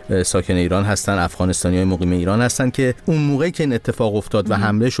ساکن ایران هستن، افغانستانی‌های مقیم ایران هستن، که اون موقعی که این اتفاق افتاد و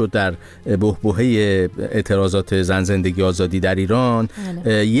حمله شد در بحبوحه اعتراضات زن زندگی آزادی در ایران،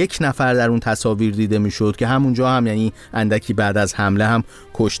 1 نفر در اون تصاویر دیده میشد که همونجا هم، یعنی اندکی بعد از حمله هم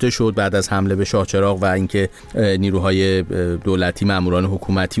کشته شد، بعد از حمله به شاهچراغ و اینکه نیروهای دولتی، ماموران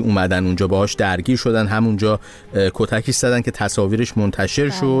حکومتی اومدن اونجا باهاش درگیر شدن، همونجا کتکی زدن که تصاویرش منتشر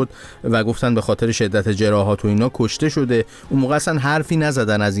شد و گفتن به خاطر شدت جراحات و اینا کشته شده. اون موقع اصلا حرفی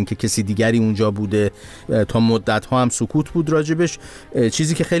نزدن از اینکه کسی دیگری اونجا بوده، تا مدت‌ها هم سکوت بود راجبش.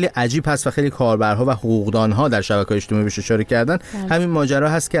 چیزی که خیلی عجیب هست و خیلی کاربرها و حقوقدان‌ها در شبکه‌های اجتماعی بهش اشاره کردن، همین ماجرا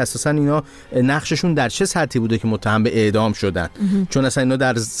هست که اساساً اینا نقششون در چه سطحی بوده که متهم به اعدام شدن، چون اصلا اینا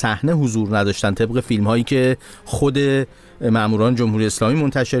در صحنه حضور نداشتن طبق فیلم‌هایی که خود ماموران جمهوری اسلامی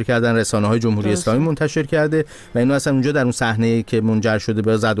منتشر کردن، رسانه‌های جمهوری اسلامی منتشر کرده و اینا اصلا اونجا در اون صحنه که منجر شده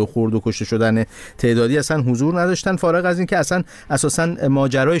به زد و خورد و کشته شدن تعدادی اصلا حضور نداشتن، فارغ از این که اصلا اساسا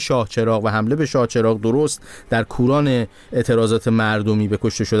ماجرای شاهچراغ و حمله به شاهچراغ درست در کوران اعتراضات مردمی به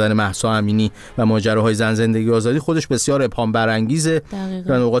کشته شدن مهسا امینی و ماجراهای زن زندگی آزادی خودش بسیار ابهام برانگیزه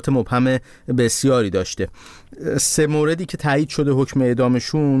و نقاط مبهم بسیاری داشته. 3 موردی که تایید شده حکم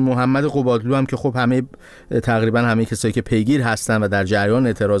اعدامشون، محمد قبادلو هم که خب تقریبا همه کسایی که پیگیر هستن و در جریان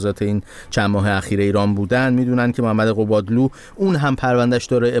اعتراضات این چند ماه اخیر ایران بودن میدونن که محمد قبادلو اون هم پروندهش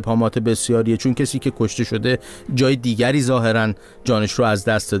داره ابهامات بسیاریه، چون کسی که کشته شده جای دیگری ظاهرا جانش رو از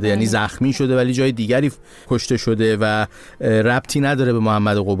دست داده، یعنی زخمی شده ولی جای دیگری کشته شده و ربطی نداره به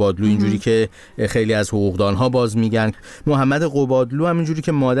محمد قبادلو، اینجوری که خیلی از حقوقدان‌ها باز میگن. محمد قبادلو هم اینجوری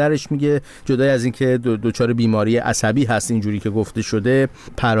که مادرش میگه، جدای از این که دچار بیماری عصبی هست اینجوری که گفته شده،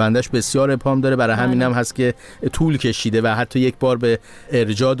 پروندهش بسیار ابهام داره، برای همین هم هست که طول کشیده و حتی 1 بار به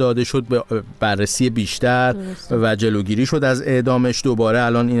ارجاع داده شد به بررسی بیشتر و جلوگیری شد از اعدامش. دوباره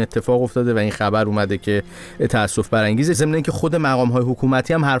الان این اتفاق افتاده و این خبر اومده که تأسف برانگیزه، ضمن اینکه خود مقام‌های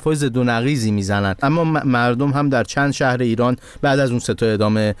حکومتی هم حرفای ضد و نقیضی میزنن، اما مردم هم در چند شهر ایران بعد از اون 3 تا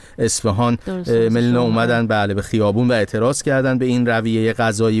اعدام اصفهان ملینا اومدن بله به خیابون و اعتراض کردن به این رویه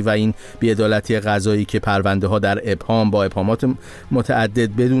قضایی و این بی‌عدالتی قضایی که پرونده ها در ابهام با ابهامات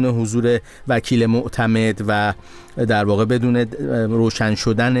متعدد بدون حضور وکیل معتمد و در واقع بدون روشن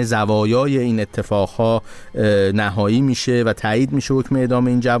شدن زوایای این اتفاقها نهایی میشه و تایید میشه حکم اعدام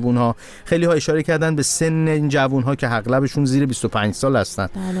این جوانها. خیلی ها اشاره کردن به سن این جوانها که اغلبشون زیر 25 سال هستن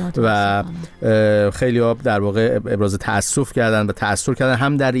و خیلی ها در واقع ابراز تأسف کردن و تأثیر کردن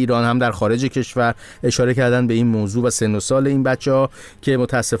هم در ایران هم در خارج کشور، اشاره کردن به این موضوع و سن و سال این بچه‌ها که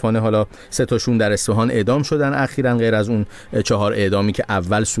متاسفانه حالا 3 تاشون در اصفهان اعدام شدن اخیراً، غیر از اون 4 اعدامی که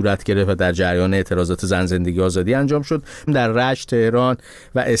اول صورت گرفت و در جریان اعتراضات زن زندگی آزادی انجام شد. شد. در رشت، تهران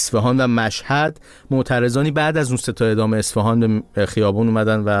و اصفهان و مشهد معترضانی بعد از اون 3 اعدام اصفهان به خیابون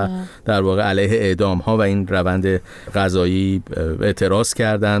اومدن و در واقع علیه اعدام ها و این روند قضایی اعتراض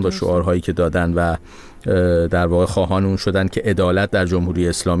کردن با شعارهایی که دادن و در واقع خواهان اون شدن که عدالت در جمهوری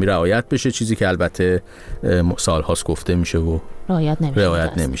اسلامی رعایت بشه، چیزی که البته سالهاست گفته میشه و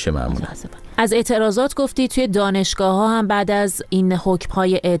رعایت نمیشه معمولا. از اعتراضات گفتی، توی دانشگاه ها هم بعد از این حکم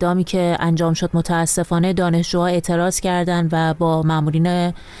های اعدامی که انجام شد متاسفانه دانشجوها اعتراض کردن و با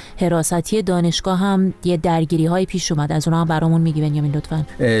مامورین حراستی دانشگاه هم یه درگیری های پیش اومد. از اونها هم برامون میگی بنیامین لطفاً؟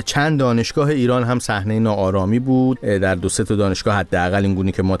 چند دانشگاه ایران هم صحنه ناآرامی بود. در 2-3 دانشگاه حداقل این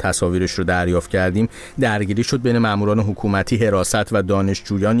گونه که ما تصاویرش رو دریافت کردیم درگیری شد بین ماموران حکومتی، حراست و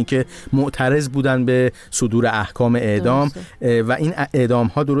دانشجویانی که معترض بودن به صدور احکام اعدام. و این اعدام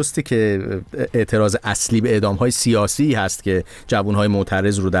ها درسته که اعتراض اصلی به اعدام های سیاسی هست که جوان های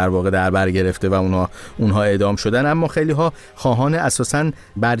معترض رو در واقع در بر گرفته و اونها اعدام شدن، اما خیلی ها خواهان اساساً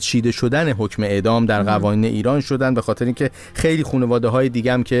برچیده شدن حکم اعدام در قوانین ایران شدن، به خاطر اینکه خیلی خانواده های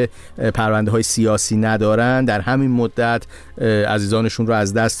دیگه هم که پرونده های سیاسی ندارن در همین مدت عزیزانشون رو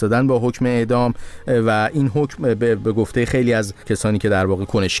از دست دادن با حکم اعدام. و این حکم به گفته خیلی از کسانی که در واقع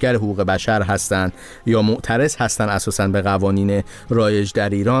کنشگر حقوق بشر هستن یا معترض هستن اساساً به قوانین رایج در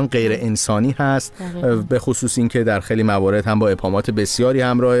ایران غیر انسانی هست، به خصوص این که در خیلی موارد هم با ابهامات بسیاری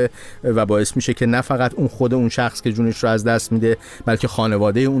همراهه و باعث میشه که نه فقط اون شخص که جونش رو از دست میده، بلکه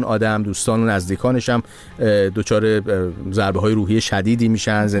خانواده اون آدم، دوستان و نزدیکانش هم دچار ضربه‌های روحی شدیدی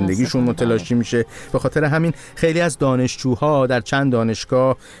میشن، زندگیشون متلاشی میشه. به خاطر همین خیلی از دانشجوها در چند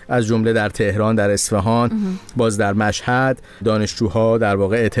دانشگاه از جمله در تهران، در اصفهان، باز در مشهد، دانشجوها در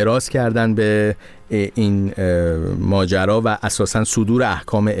واقع اعتراض کردن به این ماجرا و اساساً صدور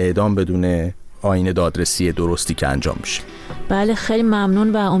احکام اعدام بدون آیین دادرسی درستی که انجام میشه. بله، خیلی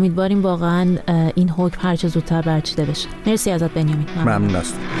ممنون و امیدواریم واقعا این حکم هر چه زودتر برچیده بشه. مرسی ازت بنیامین. ممنون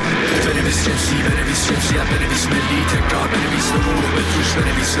هستم. بنویس جنسی، بنویس جنسیت، بنویس ملی، تکرار بنویس نمور به توش،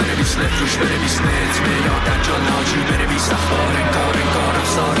 بنویس لفروش، بنویس نت میاد دجال ناجی، بنویس اخبار انگار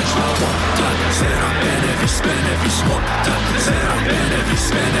افزارش معتد زرم، بنویس معتد زرم،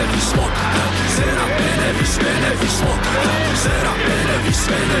 بنویس معتد زرم، بنویس معتد زرم،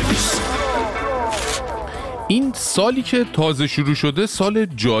 بنویس. این سالی که تازه شروع شده سال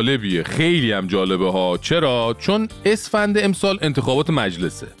جالبیه، خیلی هم جالبه ها. چرا؟ چون اسفند امسال انتخابات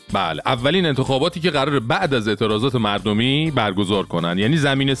مجلسه. بله، اولین انتخاباتی که قراره بعد از اعتراضات مردمی برگزار کنن. یعنی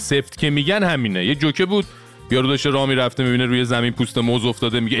زمین سفت که میگن همینه. یه جوکه بود یارو داشته راه میرفته میبینه روی زمین پوست موز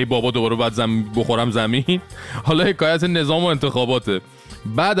افتاده، میگه ای بابا دوباره باید بخورم زمین. حالا حکایت نظام و انتخاباته.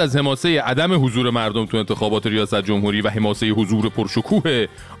 بعد از حماسه عدم حضور مردم تو انتخابات ریاست جمهوری و حماسه حضور پرشکوه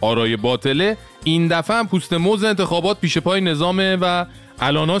آرای باطله، این دفعه هم پوست موز انتخابات پیش پای نظامه و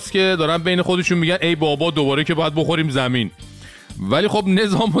الاناست که دارن بین خودشون میگن ای بابا دوباره که باید بخوریم زمین. ولی خب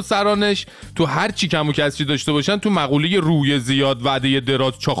نظام و سرانش تو هر چی کم و کسری داشته باشن تو مقوله روی زیاد وعده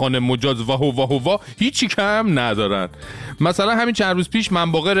دراز چاخان مجاز واهو هیچی کم ندارن. مثلا همین چند روز پیش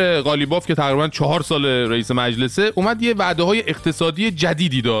منباغر قالیباف که تقریبا 4 سال رئیس مجلسه اومد یه وعده های اقتصادی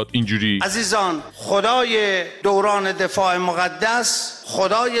جدیدی داد. اینجوری عزیزان، خدای دوران دفاع مقدس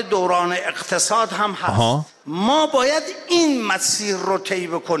خدای دوران اقتصاد هم هست. ما باید این مسیر رو طی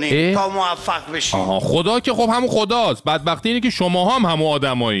بکنیم تا موفق بشیم. خدا که خب همون خداست. بدبختی اینه که شما هم همون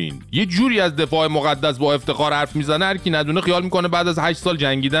آدمایین. یه جوری از دفاع مقدس با افتخار حرف میزنه، هر کی ندونه خیال میکنه بعد از 8 سال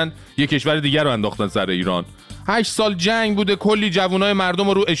جنگیدن یه کشور دیگر رو انداختن سر ایران. 8 سال جنگ بوده، کلی جوانای مردم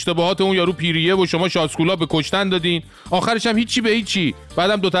رو اشتباهات اون یارو پیریه و شما شاسکولا به کشتن دادین، آخرش هم هیچی به هیچی.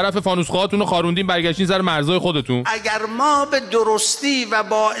 بعدم دو طرف فانوسخواتون رو خاروندین، برگشتین سر مرزهای خودتون. اگر ما به درستی و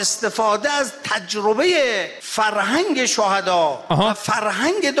با استفاده از تجربه فرهنگ شهدا و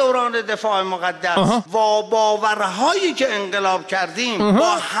فرهنگ دوران دفاع مقدس و باورهایی که انقلاب کردیم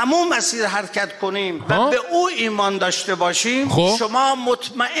با همون مسیر حرکت کنیم و به او ایمان داشته باشیم، شما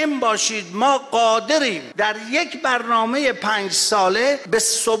مطمئن باشید ما قادریم در یک برنامه 5 ساله به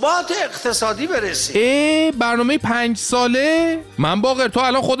ثبات اقتصادی برسیم. برنامه 5 ساله؟ من باقر تو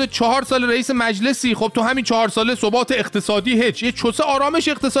الان خودت 4 سال رئیس مجلسی، خب تو همین 4 ساله ثبات اقتصادی هیچ، یه چوسه آرامش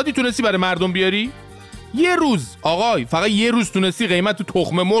اقتصادی تونستی برای مردم بیاری؟ یه روز آقای، فقط یه روز تونستی قیمت تو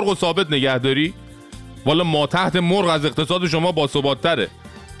تخم مرغ و ثابت نگه داری؟ والا ما تحت مرغ از اقتصاد شما با ثبات تره.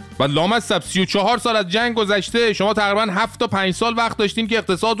 و لامصب 34 سال از جنگ گذشته، شما تقریبا 7 تا 5 سال وقت داشتین که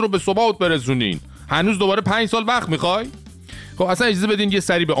اقتصاد رو به ثبات برسونین. هنوز دوباره 5 سال وقت میخوای؟ خب اصلا اجازه بدین یه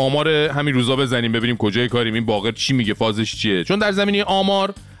سری به آمار همین روزا بزنیم ببینیم کجای کاریم، این باقر چی میگه، فازش چیه. چون در زمینه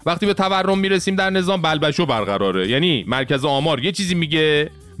آمار وقتی به تورم میرسیم در نظام بلبشو برقراره. یعنی مرکز آمار یه چیزی میگه،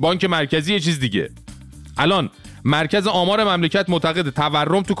 بانک مرکزی یه چیز دیگه. الان مرکز آمار مملکت معتقد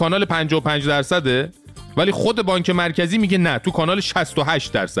تورم تو کانال 55%، ولی خود بانک مرکزی میگه نه، تو کانال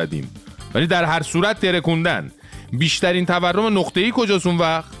 68%. ولی در هر صورت ترکوندن. بیشترین تورم نقطه‌ای کجاست اون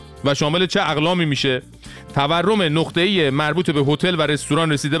وقت و شامل چه اقلامی میشه؟ تورم نقطه‌ای مربوط به هتل و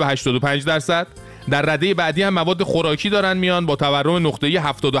رستوران رسیده به 85%. در رده بعدی هم مواد خوراکی دارن میان با تورم نقطه‌ای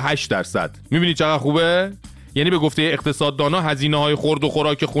 78%. میبینی چقدر خوبه؟ یعنی به گفته اقتصاددانا هزینه‌های خورد و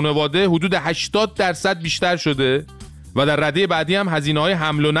خوراک خانواده حدود 80% بیشتر شده و در رده بعدی هم هزینه‌های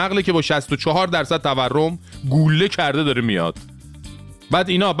حمل و نقل که با 64% تورم گوله کرده داره میاد. بعد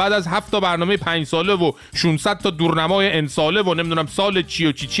اینا بعد از 7 تا برنامه 5 ساله و 600 تا دورنمای انساله و نمیدونم سال چی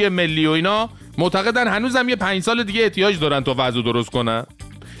و چی ملی و اینا معتقدن هنوزم یه 5 سال دیگه احتیاج دارن تا وضع درست کنن.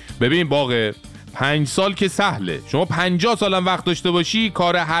 ببین باقه 5 سال که سهله، شما 50 سالم وقت داشته باشی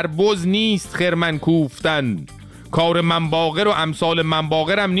کار هر بز نیست خرمن کوفتن، کار منباغر و امثال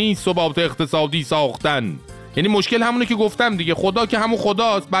منباغرم نیست ثبات اقتصادی ساختن. یعنی مشکل همونه که گفتم دیگه، خدا که همون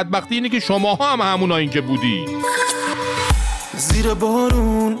خداست، بدبختی اینه که شماها هم همونایین که بودی. زیر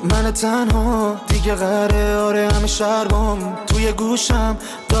بارون من تنها دیگه قره، آره همه شربام توی گوشم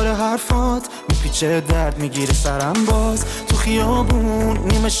داره حرفات میپیچه، درد میگیره سرم باز تو خیابون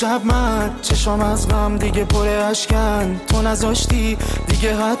نیمه شب من چشام از غم دیگه پر اشکن، تو نذاشتی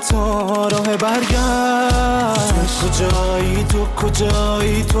دیگه حتی راه برگشت. کجایی تو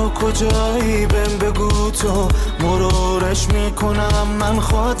کجایی تو کجایی بهم بگو تو مرورش میکنم من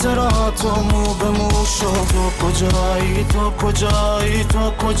خاطراتو مو به مو شو. تو کجایی تو کجایی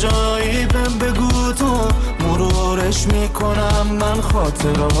تو کجایی بهم بگو تو مرورش میکنم من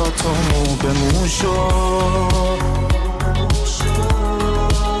خاطراتو مو به مو شو.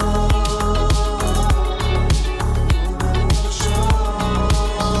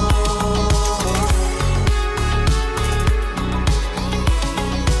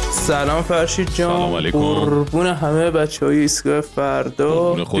 سلام فرشید جان، قربون همه بچهای ایستگاه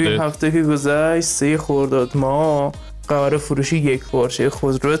فردا. توی هفته که گذشت 3 خرداد ما قرار فروشی یک پارچه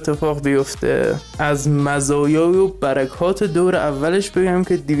خودرو اتفاق بیفته. از مزایا و برکات دور اولش بگم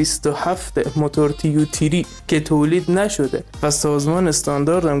که 207 موتور تیوتیری که تولید نشده و سازمان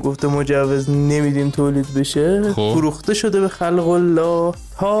استانداردم گفته مجوز نمیدیم تولید بشه فروخته شده به خلق الله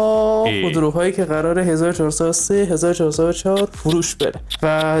تا خودروهایی که قرار 1403 1404 فروش بره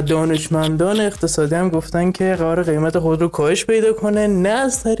و دانشمندان اقتصادی هم گفتن که قرار قیمت خودرو کاهش پیدا کنه، نه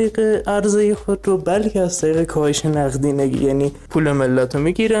از طریق عرضه خودرو بلکه از طریق کاهش نقدینگی. یعنی پول ملت رو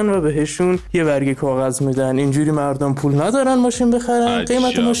میگیرن و بهشون یه برگه کاغذ میدن، اینجوری مردم پول ندارن ماشین بخرن،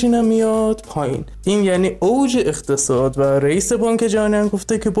 قیمت ماشین هم میاد پایین. این یعنی اوج اقتصاد و رئیس بانک جهانی هم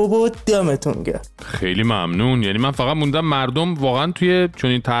گفته که بابا دمتون گرم. خیلی ممنون. یعنی من فقط موندم مردم واقعا توی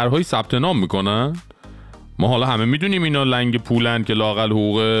چنین طرح‌های ثبت نام میکنن. ما حالا همه میدونیم اینا لنگ پولن که لااقل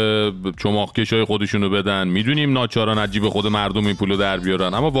حقوق چماقکشای خودشونو بدن، میدونیم ناچارن عجیب خود مردم این پولو در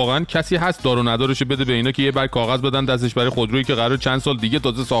بیارن، اما واقعا کسی هست دار و ندارش بده به اینا که یه برگ کاغذ بدن دستش برای خودرویی که قرار چند سال دیگه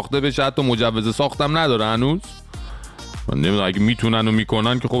تازه ساخته بشه، حتی مجوز ساختم نداره هنوز. من نمیدونم اگه میتونن و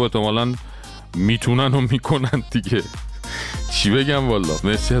میکنن که خب احتمالاً میتونن و میکنن دیگه. چی بگم والا.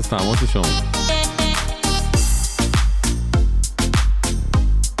 مرسی از تماس شما.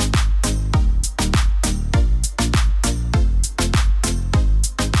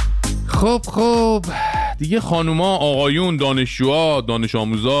 خب دیگه خانوما، آقایون، دانشجوها، دانش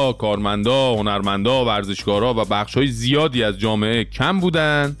آموزا، کارمندا، هنرمندا، ورزشکارا و بخش‌های زیادی از جامعه کم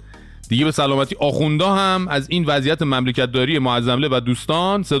بودن. دیگه به سلامتی آخوندا هم از این وضعیت مملکتداری معظمله و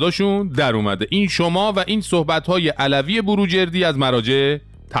دوستان صداشون در اومده. این شما و این صحبت‌های علوی بروجردی از مراجع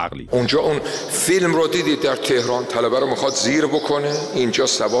تقلید. اونجا اون فیلم رو دیدید در تهران، طلبه رو میخواد زیر بکنه، اینجا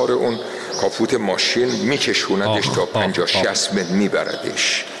سوار اون کاپوت ماشین میکشوندش تا 50-60 متر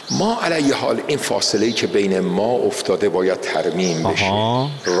میبردش. ما علیه حال این فاصله‌ای که بین ما افتاده باید ترمیم بشه.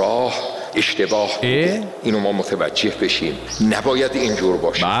 راه اشتباه بوده، اینو ما متوجه بشیم، نباید اینجور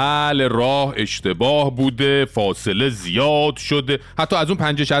باشه. بله راه اشتباه بوده، فاصله زیاد شده، حتی از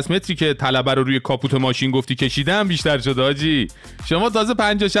اون 50-60 متری که طلبه رو روی کاپوت ماشین گفتی کشیدم بیشتر شده حاجی. شما تازه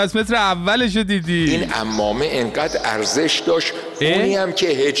 50-60 متر اولش دیدی. این عمامه انقدر ارزش داشت، اونی هم که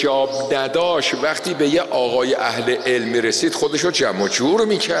حجاب نداشت وقتی به یه آقای اهل علم رسید خودشو جمع و جور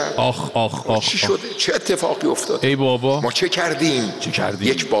میکرد. چی شده؟ چه اتفاقی افتاد؟ ای بابا ما چه کردیم؟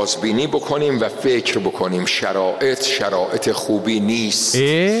 یک بازبینی بکنیم و فکر بکنیم. شرایط خوبی نیست.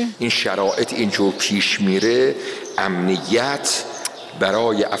 این شرایط اینجور پیش میره، امنیت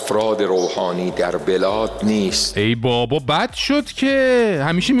برای افراد روحانی در بلاد نیست. ای بابا بد شد که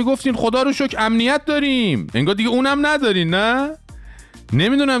همیشه میگفتین خدا رو شکر امنیت داریم، انگار دیگه اونم ندارین. نه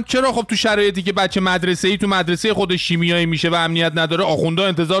نمیدونم چرا. خب تو شرایطی که بچه مدرسه‌ای تو مدرسه خود شیمیایی میشه و امنیت نداره، آخوندا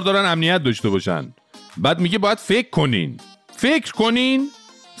انتظار دارن امنیت داشته باشن. بعد میگه باید فکر کنین.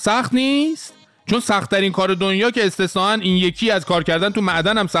 سخت نیست. چون سخت‌ترین کار دنیا که استثناً این یکی از کار کردن تو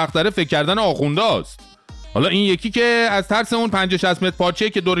معدن هم سخت‌تره فکر کردن آخونداست. حالا این یکی که از ترس اون 50-60 متر پارچه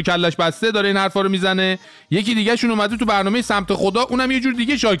که دور کلش بسته داره این حرفا رو میزنه، یکی دیگه شون اومده تو برنامه سمت خدا، اونم یه جور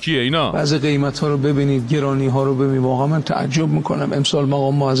دیگه شاکیه. اینا بعضی قیمت‌ها رو ببینید، گرانی‌ها رو ببینید، واقعا من تعجب می‌کنم. امسال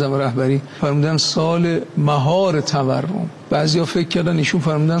مقام معظم رهبری فرمودن سال مهار تورم، بعضیا فکر کردن ایشون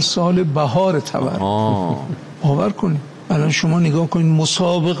فرمودن سال بهار تورم. باور کنید الان شما نگاه کنید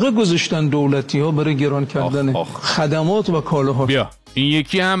مسابقه گذاشتن دولتی‌ها برای گران کردن خدمات و کالاها. بیا این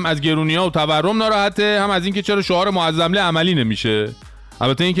یکی هم از گرونی‌ها و تورم ناراحته، هم از اینکه چرا شعار معظمله عملی نمیشه.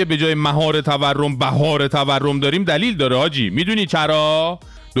 البته اینکه به جای مهار تورم بهار تورم داریم دلیل داره حاجی. میدونی چرا؟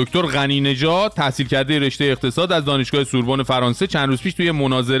 دکتر غنی نژاد تحصیل کرده رشته اقتصاد از دانشگاه سوربن فرانسه چند روز پیش توی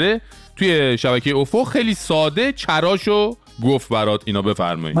مناظره توی شبکه افول خیلی ساده چراشو گفت برات. اینا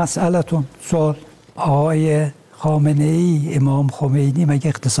بفرمایید. مسئلتون سوال، آقای خامنه ای امام خمینی مگه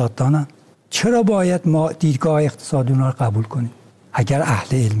اقتصاددانن؟ چرا باید ما دیدگاه اقتصادی اونا رو قبول کنیم اگر اهل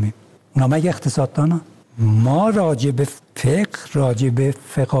علمی؟ اونا مگه اقتصاددانن؟ ما راجع به فقه، راجع به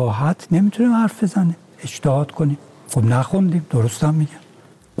فقاهت نمیتونیم حرف بزنیم، اجتهاد کنیم. خب نخوندیم، درست هم میگن.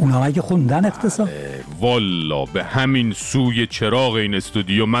 اونا مگه خوندن اقتصاد؟ والا به همین سوی چراغ این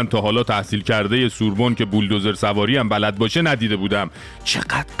استودیو من تا حالا تحصیل کرده سوربن که بولدوزر سواری هم بلد باشه ندیده بودم.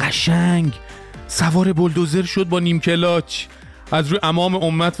 چقدر قشنگ سوار بولدوزر شد با نیم کلاچ، از روی امام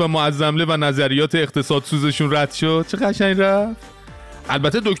امت و معظمله و نظریات اقتصاد سوزشون رد شد. چه قشنگ رفت.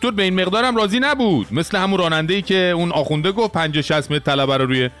 البته دکتر به این مقدارم راضی نبود، مثل همون راننده‌ای که اون آخونده گفت 50-60 متر طلبه رو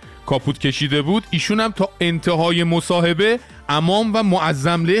روی کاپوت کشیده بود، ایشون هم تا انتهای مصاحبه امام و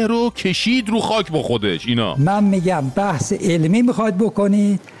معظمله رو کشید رو خاک با خودش. اینا من میگم بحث علمی میخواد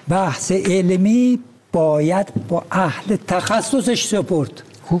بکنید، بحث علمی باید با اهل تخصصش سپرد.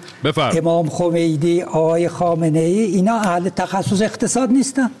 بفرم. امام خمینی، آقای خامنه ای، اینا اهل تخصص اقتصاد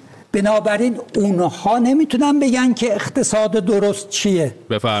نیستن، بنابراین اونها نمیتونن بگن که اقتصاد درست چیه.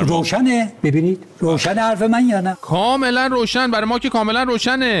 بفرمایید. روشنه؟ ببینید روشن حرف من یا نه؟ کاملا روشن، برای ما که کاملا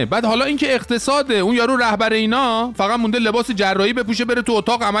روشنه. بعد حالا اینکه اقتصاده، اون یارو رهبر اینا فقط مونده لباس جراحی بپوشه بره تو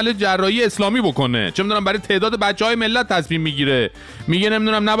اتاق عمل جراحی اسلامی بکنه، چه میدونم برای تعداد بچهای ملت تصمیم میگیره، میگه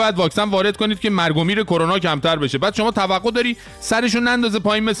نمیدونم نباید واکسن وارد کنید که مرگ و میر کرونا کمتر بشه. بعد شما توقع داری سرشو نندازه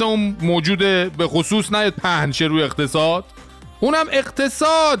پایین مثل اون موجود به خصوص نیاد پهن شه روی اقتصاد؟ اونم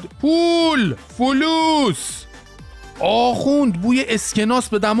اقتصاد، پول، فلوس. آخوند بوی اسکناس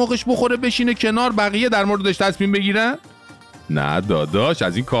به دماغش بخوره بشینه کنار بقیه در موردش تصمیم بگیرن؟ نه داداش،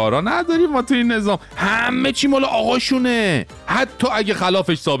 از این کارا نداریم ما تو این نظام. همه چی مال آقاشونه، حتی اگه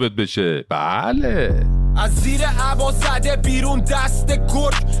خلافش ثابت بشه. بله. از زیر عبا زده بیرون دست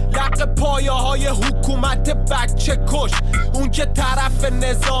گرگ، لق پایه های حکومت بچه کش. اون که طرف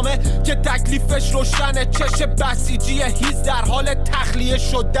نظامه که تکلیفش روشنه، چش بسیجی هیز در حال تخلیه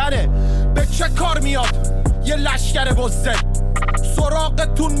شدنه. به چه کار میاد یه لشکر بزدل؟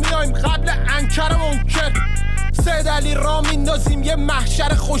 سراغتون میایم قبل انکر منکر. سید علی را میندازیم یه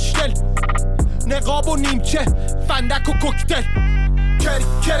محشر خوشگل، نقاب و نیمچه، فندک و کوکتل.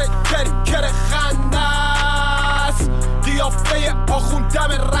 کر خندس قیافه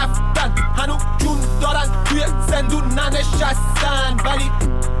آخوندم رفتن، هنو جون دارن توی زندون ننشستن، ولی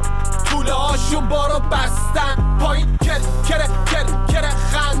طوله هاشون بارو بستن. پایین کر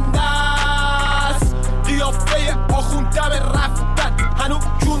خندس قیافه آخوندم رفتن، هنو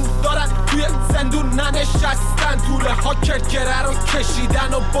جون دارن توی زندون ننشستن، طوله ها کرکره رو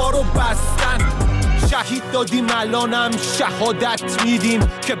کشیدن و بارو بستن. شهید دادیم الانم شهادت میدیم،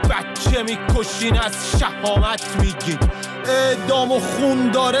 که بچه میکشین از شهامت میگیم. اعدام و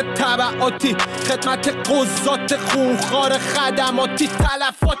خون داره تبعاتی، خدمت قضات خونخوار خدماتی،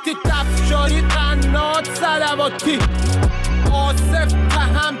 تلفاتی تفجاری قنات صلواتی، آصف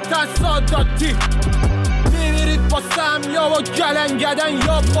هم تصاداتی. میمیرید با سم یا با گلنگدن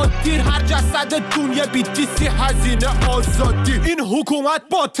یا با تیر، هر جسد دنیا بیتیسی هزینه آزادی. این حکومت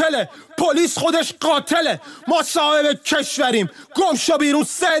باطله، پلیس خودش قاتله، ما صاحب کشوریم، گم شو بیرون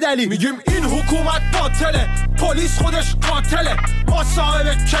سید علی. میگیم این حکومت باطله، پلیس خودش قاتله، ما صاحب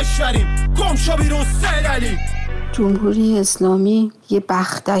کشوریم، گم شو بیرون سید علی. جمهوری اسلامی یه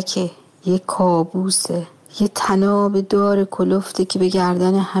بختکه، یه کابوسه، یه طناب دار کلفته که به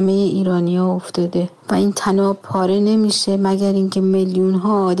گردن همه ایرانی‌ها افتاده و این طناب پاره نمیشه مگر اینکه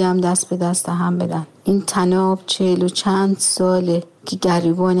میلیون‌ها آدم دست به دست هم بدن. این طناب 40 و چند ساله که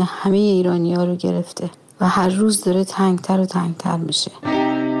گریبان همه ایرانی‌ها رو گرفته و هر روز داره تنگتر و تنگتر میشه.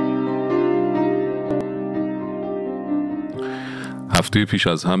 هفته پیش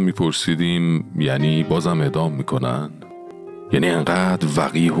از هم میپرسیدیم یعنی بازم اعدام میکنن؟ یعنی انقدر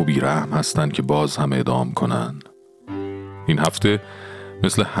وقیح و بیرحم هستن که باز هم اعدام کنن؟ این هفته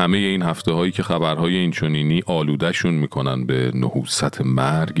مثل همه این هفته هایی که خبرهای اینچنینی آلودهشون میکنن به نحوست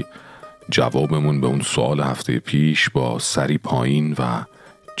مرگ، جوابمون به اون سوال هفته پیش با سری پایین و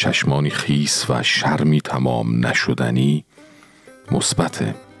چشمانی خیس و شرمی تمام نشدنی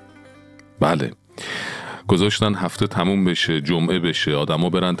مثبته. بله، گذاشتن هفته تموم بشه، جمعه بشه، آدما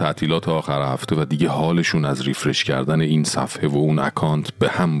برن تعطیلات آخر هفته و دیگه حالشون از ریفرش کردن این صفحه و اون اکانت به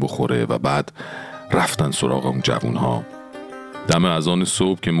هم بخوره و بعد رفتن سراغ اون جوانها. دم اذان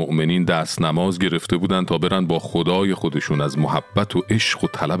صبح که مؤمنین دست نماز گرفته بودن تا برن با خدای خودشون از محبت و عشق و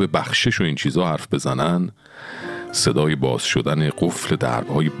طلب بخشش و این چیزا حرف بزنن، صدای باز شدن قفل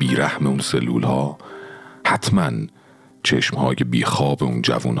دربهای بیرحم اون سلولها حتما چشمهای بیخواب اون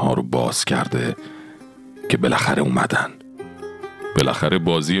جوانها رو باز کرده که بالاخره اومدن. بالاخره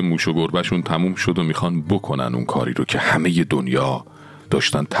بازی موش و گربهشون تموم شد و میخوان بکنن اون کاری رو که همه دنیا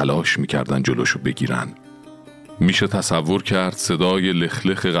داشتن تلاش میکردن جلوشو بگیرن. میشه تصور کرد صدای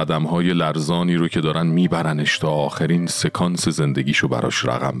لخلخ قدمهای لرزانی رو که دارن میبرنش تا آخرین سکانس زندگیشو براش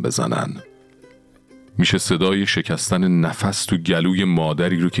رقم بزنن. میشه صدای شکستن نفس تو گلوی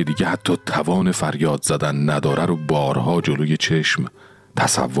مادری رو که دیگه حتی توان فریاد زدن نداره رو بارها جلوی چشم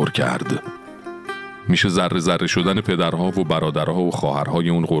تصور کرد. میشه ذره ذره شدن پدرها و برادرها و خواهرهای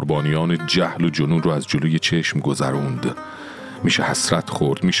اون قربانیان جهل و جنون رو از جلوی چشم گذروند. میشه حسرت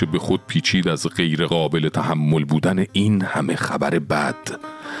خورد، میشه به خود پیچید از غیر قابل تحمل بودن این همه خبر بد.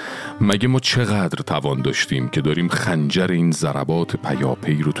 مگه ما چقدر توان داشتیم که داریم خنجر این ضربات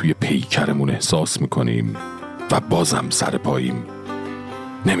پیاپی رو توی پیکرمون احساس میکنیم و بازم سر پاییم؟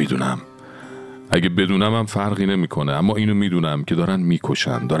 نمیدونم. اگه بدونم هم فرقی نمیکنه، اما اینو میدونم که دارن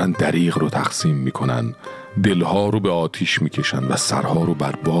میکشن، دارن دریغ رو تقسیم میکنن، دلها رو به آتیش میکشن و سرها رو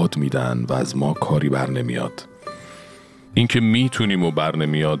بر باد میدن و از ما کاری بر نمیاد. این که میتونیم و بر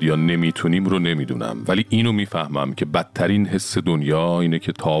نمیاد یا نمیتونیم رو نمیدونم، ولی اینو میفهمم که بدترین حس دنیا اینه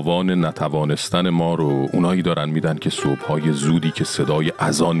که تاوان نتوانستن ما رو اونایی دارن میدن که صبحهای زودی که صدای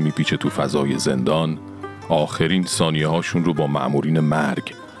اذان میپیچه تو فضای زندان آخرین ثانیه هاشون رو با مأمورین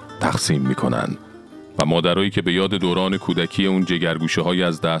مرگ تقسیم میکنن و مادرایی که به یاد دوران کودکی اون جگرگوشه های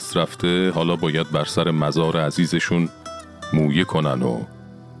از دست رفته حالا باید بر سر مزار عزیزشون مویه کنن و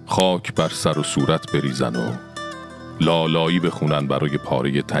خاک بر سر و صورت بریزن و لالایی بخونن برای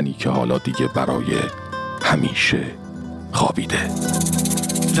پاره تنی که حالا دیگه برای همیشه خوابیده.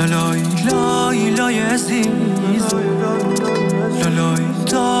 لالای لای لای عزیز، لالای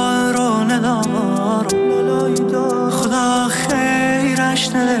دار و ندار، خدا خیرش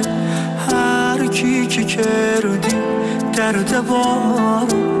نده هر کی که کردی درد بار.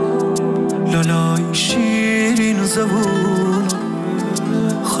 لالای شیرین زبون،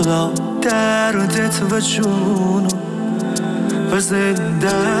 خدا دردت و جونو و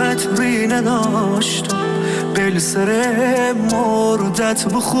زندت ری نداشتم بل سر مردت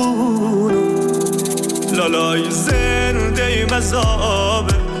بخونو. لالای زنده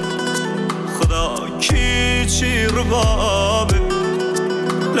مذابه، خدا کی چی ربابه.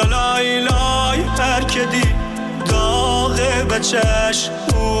 لالای لای هر کدی داغ بچش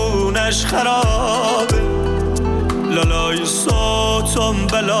اونش خرابه. لالای صوتم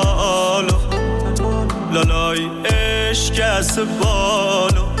بلالو، لالای عشق از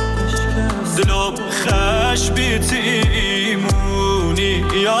بالو، دلو خش بیت ایمونی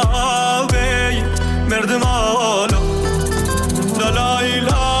یا بی مرد مالو. لالای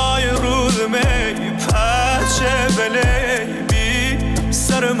لای رود می پچه بلی بی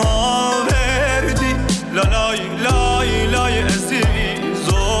سر ما وردی. لالای لای لای عزیز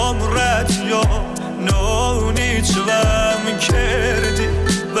عمرت یا نونی چوام کردی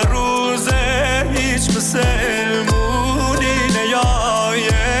و روز هیچ مسلمونی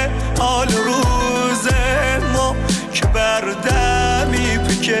نیایه. حال روز ما که بردمی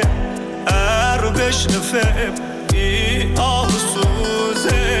پکه عربش نفهم ای آه سوز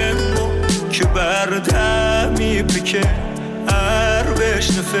ما که بردمی پکه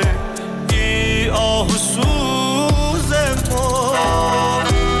عربش نفهم ای آه سوز ما.